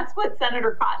 And that's what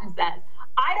Senator Cotton says.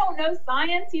 I don't know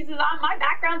science. He says, my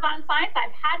background's on science.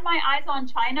 I've had my eyes on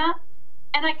China,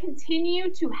 and I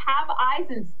continue to have eyes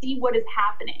and see what is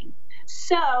happening.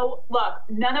 So, look,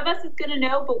 none of us is going to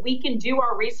know, but we can do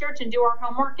our research and do our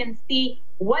homework and see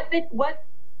what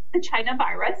the China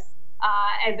virus,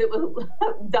 as it was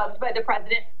dubbed by the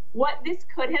president, what this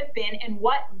could have been and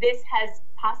what this has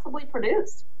possibly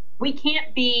produced. We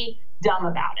can't be dumb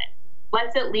about it.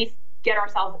 Let's at least get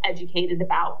ourselves educated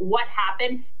about what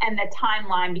happened and the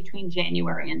timeline between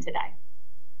January and today.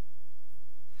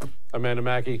 Amanda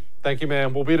Mackey, thank you,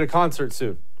 ma'am. We'll be at a concert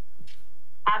soon.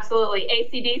 Absolutely.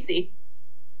 AC/DC.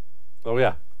 Oh,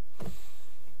 yeah.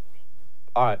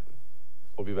 All right.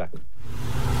 We'll be back.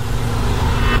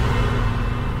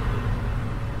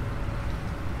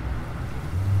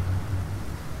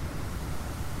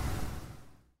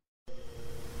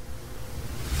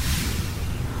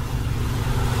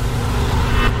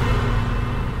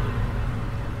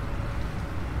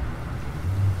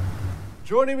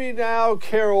 Joining me now,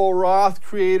 Peril Roth,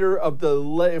 creator of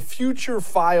the Future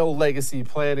File Legacy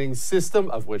Planning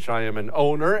System, of which I am an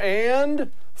owner,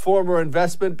 and former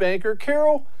investment banker.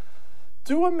 Peril,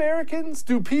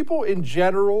 do people in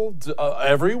general,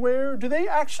 everywhere, do they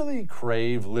actually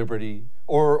crave liberty?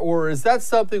 Or is that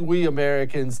something we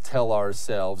Americans tell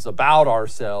ourselves about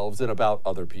ourselves and about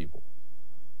other people?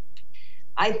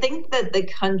 I think that the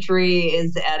country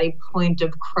is at a point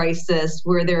of crisis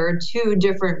where there are two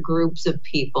different groups of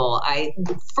people. I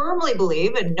firmly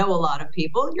believe, and know a lot of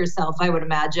people, yourself, I would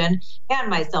imagine, and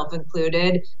myself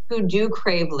included, who do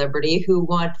crave liberty, who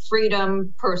want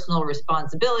freedom, personal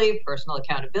responsibility, personal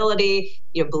accountability,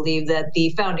 believe that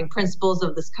the founding principles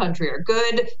of this country are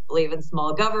good, believe in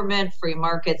small government, free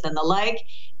markets, and the like.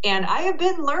 And I have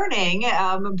been learning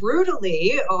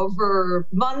brutally over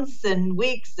months and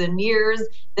weeks and years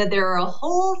that there are a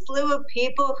whole slew of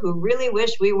people who really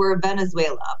wish we were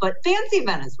Venezuela, but fancy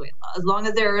Venezuela, as long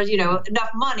as there is,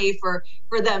 enough money for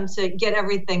them to get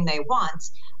everything they want.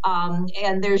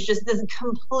 And there's just this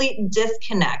complete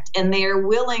disconnect, and they are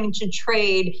willing to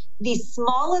trade the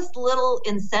smallest little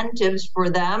incentives for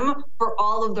them for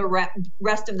all of the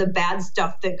rest of the bad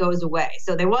stuff that goes away.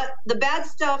 So they want the bad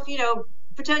stuff,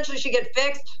 potentially should get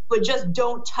fixed, but just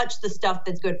don't touch the stuff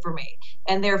that's good for me.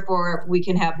 And therefore, we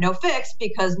can have no fix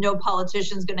because no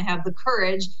politician's going to have the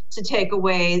courage to take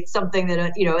away something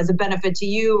that, is a benefit to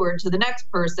you or to the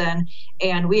next person.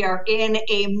 And we are in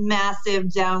a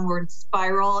massive downward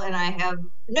spiral, and I have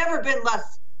never been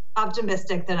less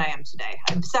optimistic than I am today.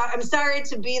 I'm sorry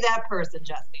to be that person,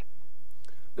 Jesse.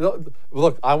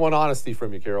 Look, I want honesty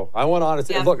from you, Carol. I want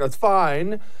honesty. Yeah. Look, that's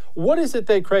fine. What is it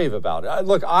they crave about it?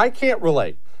 Look, I can't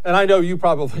relate. And I know you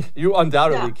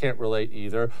undoubtedly can't relate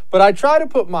either. But I try to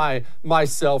put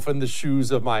myself in the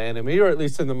shoes of my enemy, or at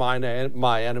least in my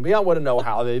enemy. I want to know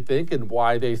how they think and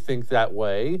why they think that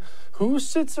way. Who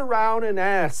sits around and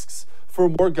asks for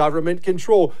more government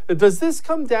control? Does this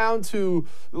come down to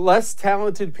less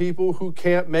talented people who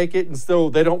can't make it and still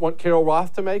they don't want Peril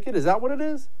Roth to make it? Is that what it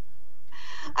is?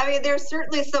 I mean, there's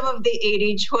certainly some of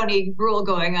the 80-20 rule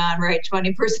going on, right?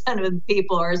 20% of the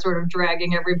people are sort of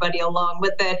dragging everybody along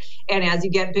with it. And as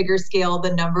you get bigger scale,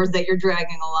 the numbers that you're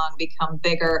dragging along become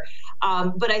bigger.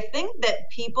 But I think that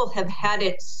people have had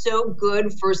it so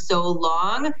good for so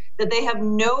long that they have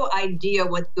no idea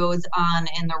what goes on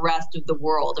in the rest of the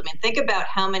world. I mean, think about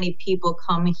how many people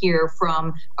come here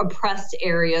from oppressed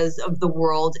areas of the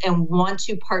world and want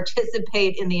to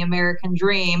participate in the American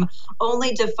dream,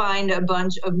 only to find a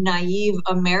bunch of naive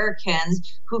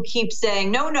Americans who keep saying,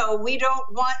 no, we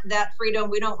don't want that freedom.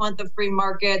 We don't want the free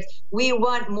markets. We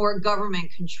want more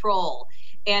government control.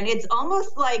 And it's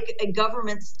almost like a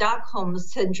government Stockholm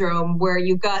syndrome where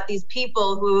you've got these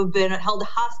people who have been held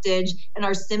hostage and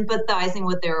are sympathizing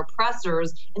with their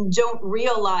oppressors and don't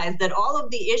realize that all of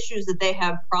the issues that they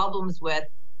have problems with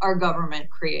are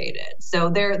government created. So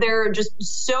there are just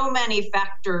so many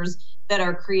factors that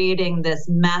are creating this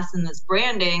mess and this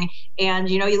branding. And,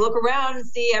 you look around and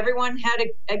see everyone had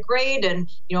a grade and,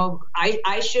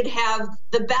 I should have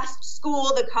the best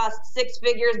school that costs 6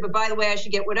 figures, but by the way, I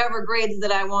should get whatever grades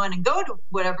that I want and go to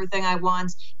whatever thing I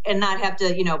want and not have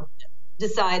to,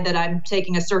 decide that I'm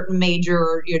taking a certain major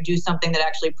or do something that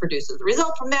actually produces the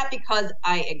result from that because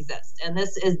I exist. And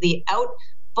this is the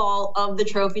fall of the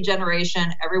trophy generation.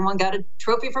 Everyone got a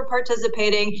trophy for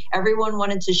participating. Everyone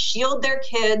wanted to shield their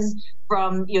kids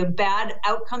from bad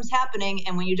outcomes happening.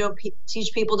 And when you don't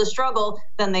teach people to struggle,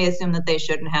 then they assume that they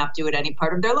shouldn't have to at any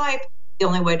part of their life. The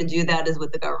only way to do that is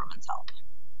with the government's help.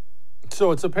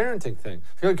 So it's a parenting thing,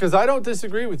 because I don't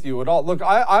disagree with you at all. Look,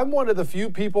 I'm one of the few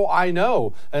people I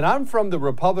know, and I'm from the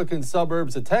Republican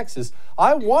suburbs of Texas.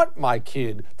 I want my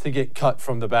kid to get cut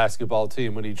from the basketball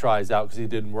team when he tries out because he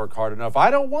didn't work hard enough.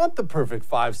 I don't want the perfect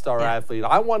five-star athlete.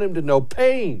 I want him to know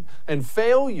pain and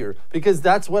failure, because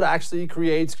that's what actually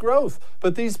creates growth.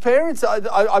 But these parents,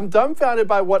 I'm dumbfounded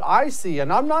by what I see,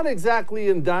 and I'm not exactly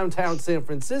in downtown San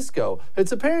Francisco.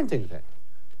 It's a parenting thing.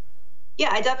 Yeah,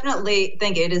 I definitely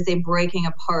think it is a breaking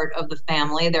apart of the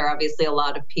family. There are obviously a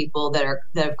lot of people that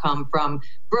have come from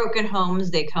broken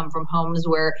homes. They come from homes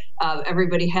where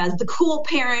everybody has the cool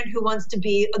parent who wants to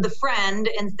be the friend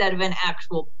instead of an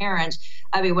actual parent.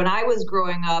 I mean, when I was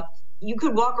growing up, you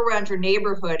could walk around your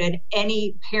neighborhood and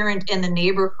any parent in the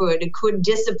neighborhood could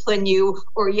discipline you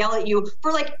or yell at you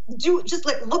for just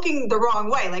looking the wrong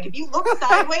way. Like if you look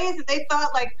sideways and they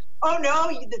thought oh no,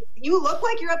 you look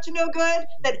like you're up to no good,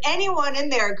 that anyone in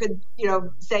there could,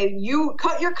 say, you're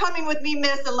coming with me,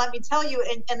 miss, and let me tell you.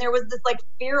 And there was this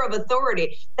fear of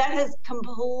authority that has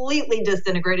completely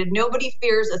disintegrated. Nobody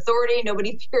fears authority.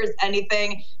 Nobody fears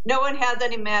anything. No one has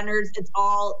any manners. It's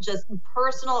all just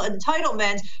personal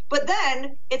entitlement. But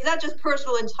then it's not just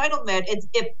personal entitlement. It's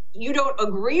if you don't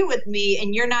agree with me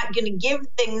and you're not going to give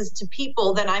things to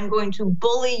people, then I'm going to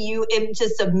bully you into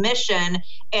submission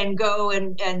and go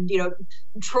and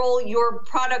troll your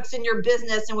products in your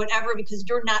business and whatever, because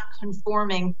you're not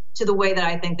conforming to the way that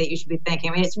I think that you should be thinking.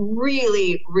 I mean, it's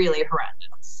really, really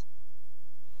horrendous.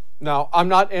 Now, I'm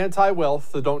not anti-wealth,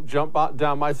 so don't jump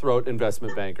down my throat,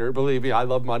 investment banker. Believe me, I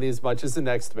love money as much as the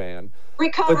next man.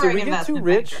 Recovering but did we get too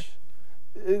rich?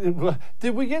 Banker.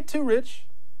 Did we get too rich?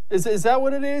 Is that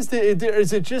what it is?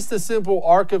 Is it just a simple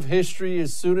arc of history?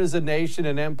 As soon as a nation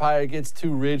and empire gets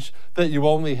too rich, that you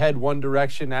only head one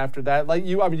direction after that?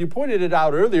 You pointed it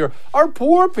out earlier. Our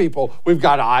poor people, we've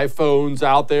got iPhones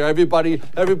out there.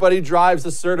 Everybody drives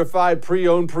a certified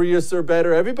pre-owned Prius or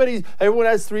better. Everyone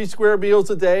has 3 square meals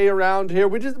a day around here.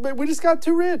 We just got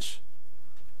too rich.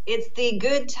 It's the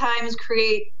good times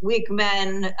create weak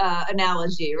men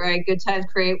analogy, right? Good times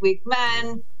create weak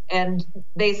men. And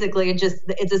basically,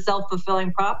 it's a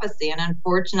self-fulfilling prophecy. And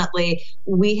unfortunately,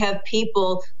 we have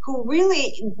people who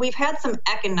we've had some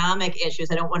economic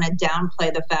issues. I don't want to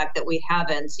downplay the fact that we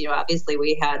haven't. Obviously,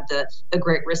 we had the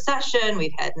Great Recession,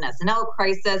 we've had an S&L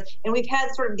crisis, and we've had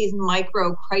sort of these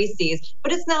micro crises.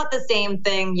 But it's not the same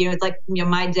thing. It's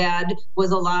my dad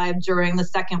was alive during the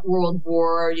Second World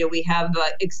War. We have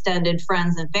extended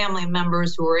friends and family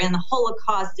members who were in the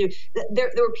Holocaust.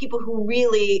 There were people who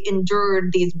really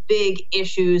endured these big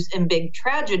issues and big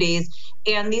tragedies,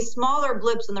 and these smaller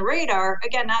blips on the radar,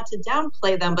 again, not to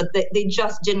downplay them, but they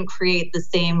just didn't create the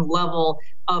same level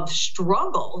of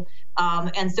struggle.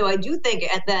 And so I do think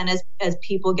then as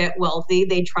people get wealthy,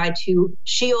 they try to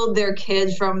shield their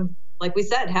kids from, like we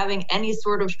said, having any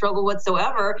sort of struggle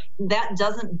whatsoever. That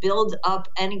doesn't build up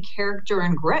any character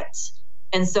and grit.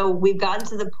 And so we've gotten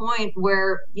to the point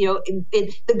where,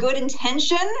 the good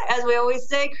intention, as we always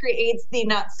say, creates the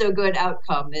not so good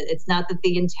outcome. It's not that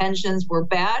the intentions were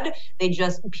bad.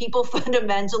 People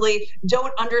fundamentally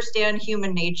don't understand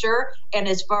human nature. And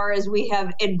as far as we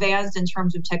have advanced in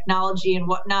terms of technology and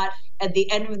whatnot, at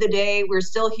the end of the day, we're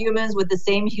still humans with the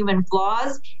same human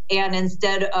flaws. And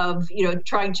instead of,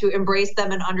 trying to embrace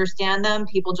them and understand them,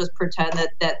 people just pretend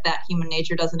that human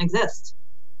nature doesn't exist.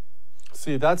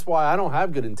 See, that's why I don't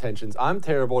have good intentions. I'm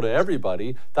terrible to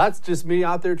everybody. That's just me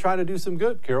out there trying to do some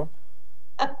good, Carol.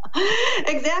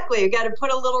 Exactly. You got to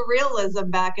put a little realism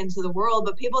back into the world,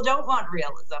 but people don't want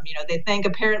realism. They think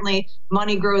apparently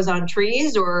money grows on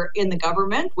trees or in the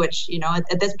government, which,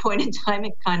 at this point in time,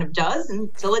 it kind of does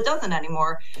until it doesn't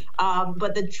anymore.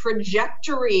 But the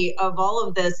trajectory of all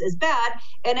of this is bad.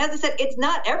 And as I said, it's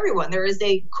not everyone. There is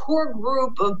a core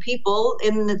group of people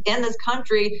in this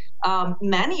country,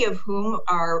 many of whom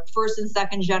are first and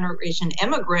second generation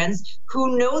immigrants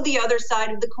who know the other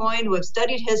side of the coin, who have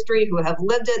studied history, who have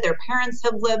lived it, their parents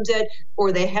have lived it,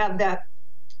 or they have that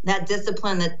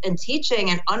discipline and teaching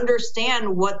and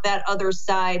understand what that other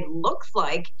side looks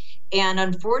like. And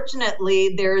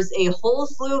unfortunately, there's a whole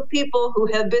slew of people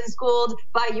who have been schooled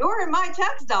by your and my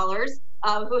tax dollars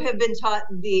who have been taught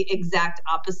the exact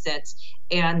opposite.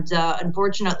 And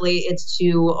unfortunately, it's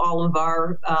to all of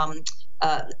our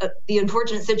the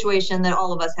unfortunate situation that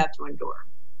all of us have to endure.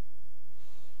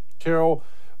 Carol,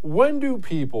 when do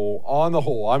people, on the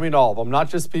whole, I mean all of them, not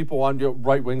just people on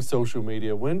right-wing social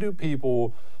media, when do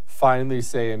people finally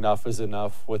say enough is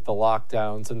enough with the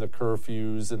lockdowns and the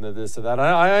curfews and the this and that?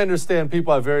 I understand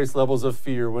people have various levels of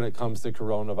fear when it comes to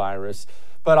coronavirus,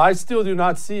 but I still do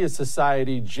not see a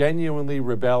society genuinely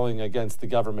rebelling against the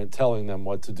government telling them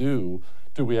what to do.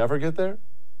 Do we ever get there?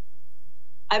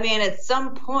 I mean, at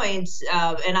some point,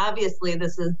 and obviously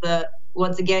this is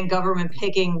once again, government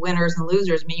picking winners and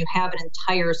losers. I mean, you have an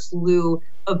entire slew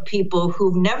of people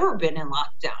who've never been in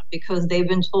lockdown because they've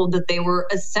been told that they were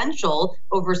essential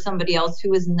over somebody else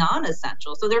who is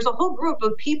non-essential. So there's a whole group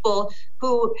of people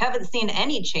who haven't seen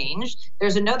any change.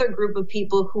 There's another group of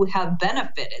people who have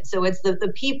benefited. So it's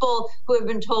the people who have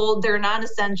been told they're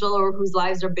non-essential or whose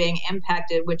lives are being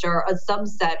impacted, which are a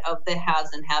subset of the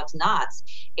haves and have-nots.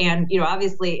 And,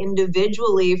 obviously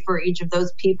individually for each of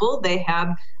those people, they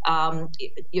have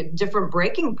different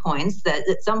breaking points that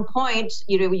at some point,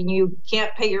 you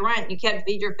can't pay your rent, you can't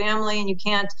feed your family, and you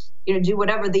can't, do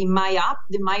whatever. The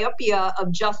myopia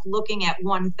of just looking at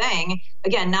one thing,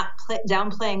 again, not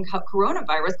downplaying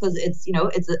coronavirus because it's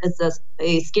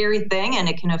a scary thing and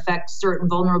it can affect certain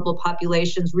vulnerable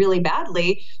populations really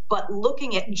badly. But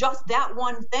looking at just that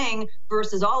one thing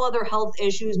versus all other health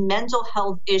issues, mental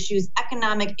health issues,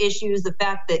 economic issues, the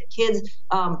fact that kids'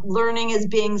 learning is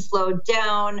being slowed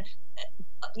down,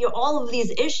 all of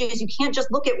these issues, you can't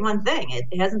just look at one thing.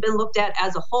 It hasn't been looked at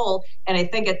as a whole. And I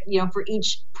think, for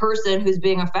each person who's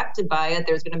being affected by it,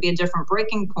 there's going to be a different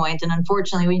breaking point. And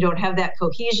unfortunately, when you don't have that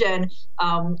cohesion,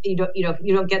 you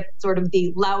don't get sort of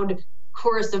the loud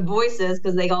chorus of voices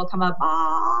because they all come up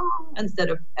instead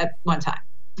of at one time.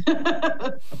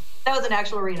 That was an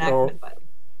actual reenactment. But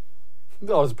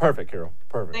that was perfect, Carol.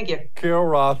 Perfect. Thank you. Carol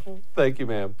Roth, thank you,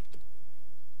 ma'am.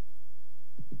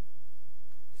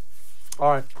 All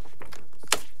right,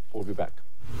 we'll be back.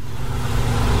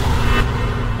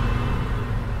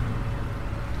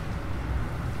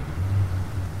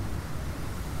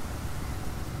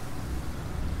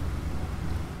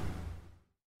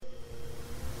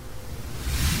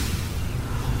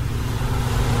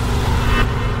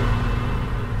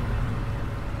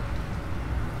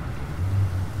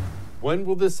 When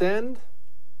will this end?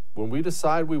 When we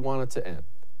decide we want it to end.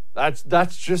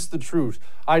 That's just the truth.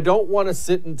 I don't want to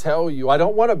sit and tell you. I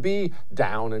don't want to be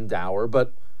down and dour,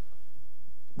 but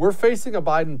we're facing a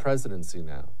Biden presidency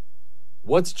now.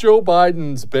 What's Joe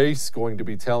Biden's base going to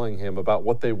be telling him about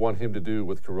what they want him to do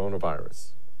with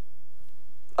coronavirus?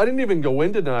 I didn't even go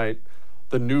into tonight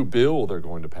the new bill they're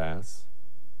going to pass.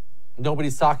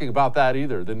 Nobody's talking about that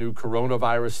either, the new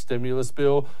coronavirus stimulus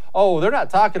bill. Oh, they're not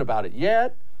talking about it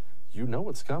yet. You know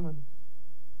it's coming.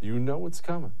 You know it's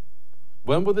coming.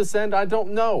 When will this end? I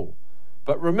don't know.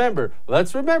 But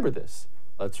let's remember this.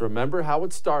 Let's remember how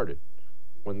it started.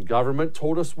 When government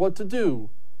told us what to do,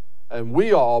 and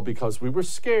we all, because we were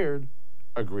scared,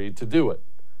 agreed to do it.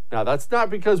 Now, that's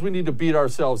not because we need to beat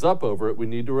ourselves up over it. We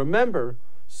need to remember,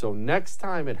 so next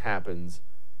time it happens,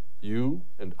 you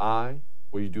and I,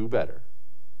 we do better.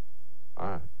 All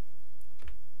right.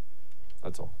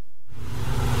 That's all.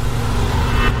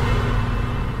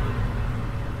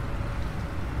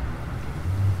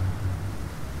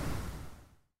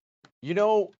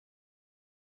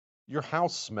 Your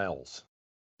house smells.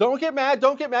 Don't get mad.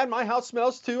 My house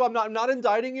smells too. I'm not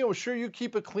indicting you. I'm sure you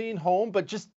keep a clean home, but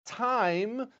just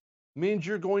time means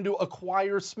you're going to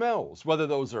acquire smells, whether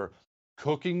those are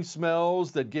cooking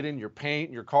smells that get in your paint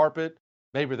and your carpet.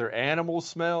 Maybe they're animal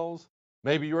smells.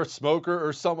 Maybe you're a smoker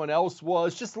or someone else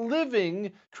was. Just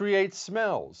living creates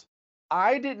smells.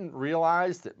 I didn't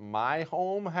realize that my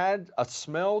home had a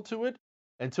smell to it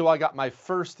until I got my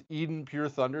first Eden Pure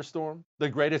Thunderstorm, the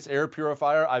greatest air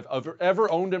purifier I've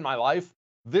ever owned in my life.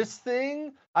 This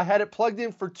thing, I had it plugged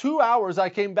in for 2 hours. I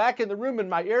came back in the room and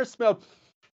my air smelled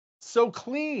so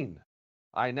clean.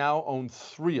 I now own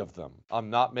 3 of them. I'm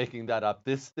not making that up.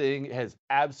 This thing has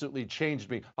absolutely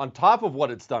changed me. On top of what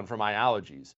it's done for my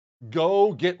allergies,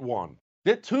 go get one.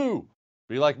 Get 2.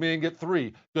 Be like me and get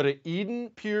 3. Go to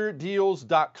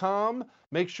EdenPureDeals.com.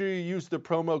 Make sure you use the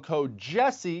promo code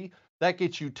Jesse. That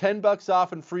gets you $10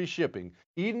 off and free shipping.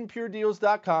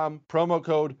 EdenPureDeals.com, promo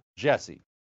code Jesse.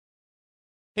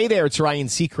 Hey there, it's Ryan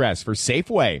Seacrest for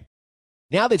Safeway.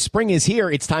 Now that spring is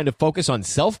here, it's time to focus on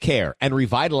self-care and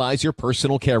revitalize your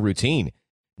personal care routine.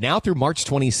 Now through March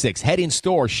 26, head in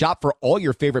store, shop for all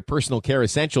your favorite personal care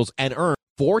essentials, and earn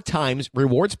 4 times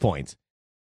rewards points.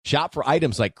 Shop for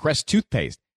items like Crest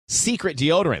toothpaste, Secret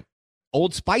deodorant,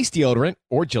 Old Spice deodorant,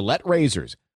 or Gillette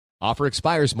razors. Offer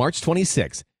expires March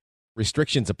 26.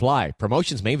 Restrictions apply.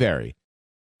 Promotions may vary.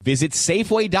 Visit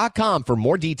Safeway.com for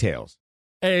more details.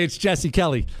 Hey, it's Jesse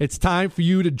Kelly. It's time for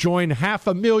you to join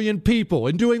 500,000 people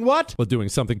in doing what? Well, doing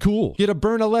something cool. Get a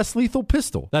Byrna less lethal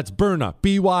pistol. That's Byrna,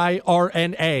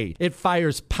 B-Y-R-N-A. It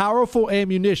fires powerful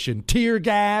ammunition, tear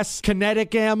gas,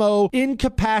 kinetic ammo,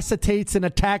 incapacitates an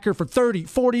attacker for 30,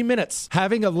 40 minutes.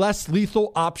 Having a less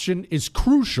lethal option is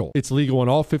crucial. It's legal in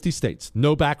all 50 states.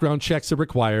 No background checks are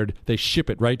required. They ship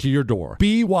it right to your door.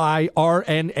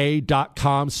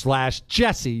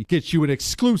 BYRNA.com/Jesse gets you an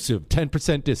exclusive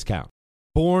 10% discount.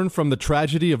 Born from the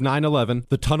tragedy of 9/11,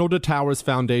 the Tunnel to Towers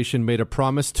Foundation made a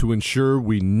promise to ensure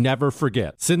we never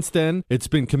forget. Since then, it's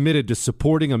been committed to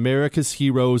supporting America's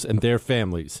heroes and their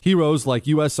families. Heroes like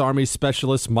U.S. Army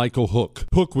Specialist Michael Hook.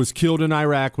 Hook was killed in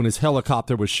Iraq when his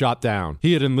helicopter was shot down.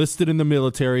 He had enlisted in the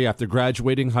military after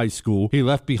graduating high school. He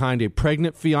left behind a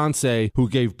pregnant fiancée who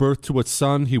gave birth to a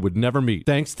son he would never meet.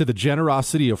 Thanks to the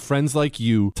generosity of friends like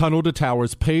you, Tunnel to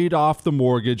Towers paid off the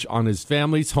mortgage on his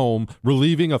family's home,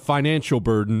 relieving a financial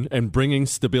burden and bringing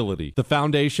stability. The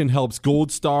foundation helps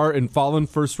Gold Star and fallen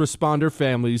first responder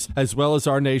families, as well as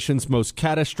our nation's most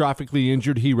catastrophically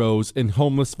injured heroes and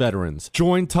homeless veterans.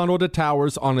 Join Tunnel to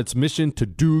Towers on its mission to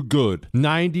do good.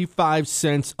 95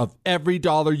 cents of every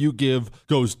dollar you give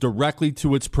goes directly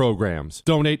to its programs.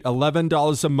 Donate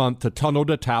 $11 a month to Tunnel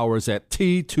to Towers at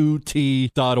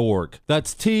T2T.org.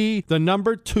 That's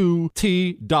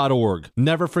T2T.org.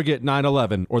 Never forget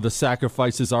 9/11 or the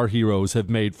sacrifices our heroes have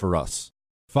made for us.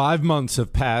 5 months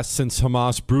have passed since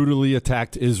Hamas brutally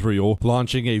attacked Israel,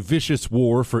 launching a vicious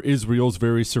war for Israel's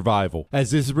very survival.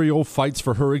 As Israel fights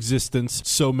for her existence,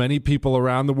 so many people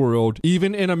around the world,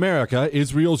 even in America,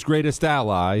 Israel's greatest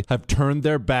ally, have turned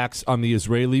their backs on the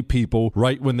Israeli people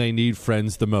right when they need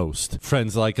friends the most.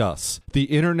 Friends like us.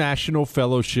 The International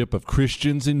Fellowship of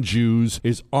Christians and Jews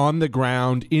is on the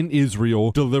ground in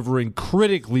Israel, delivering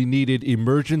critically needed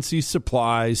emergency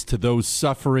supplies to those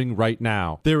suffering right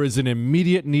now. There is an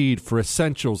immediate need for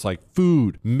essentials like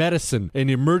food, medicine, and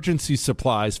emergency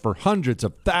supplies for hundreds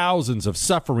of thousands of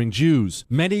suffering Jews.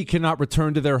 Many cannot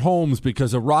return to their homes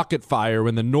because of rocket fire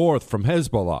in the north from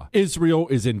Hezbollah. Israel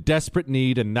is in desperate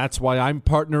need, and that's why I'm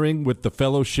partnering with the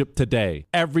fellowship today.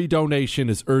 Every donation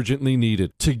is urgently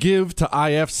needed. To give to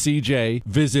IFCJ,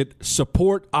 visit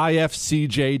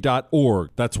supportifcj.org.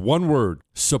 That's one word.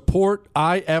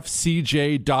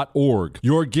 supportifcj.org.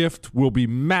 Your gift will be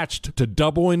matched to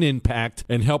double in impact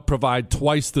and help provide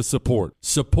twice the support.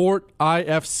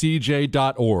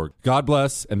 supportifcj.org. God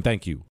bless and thank you.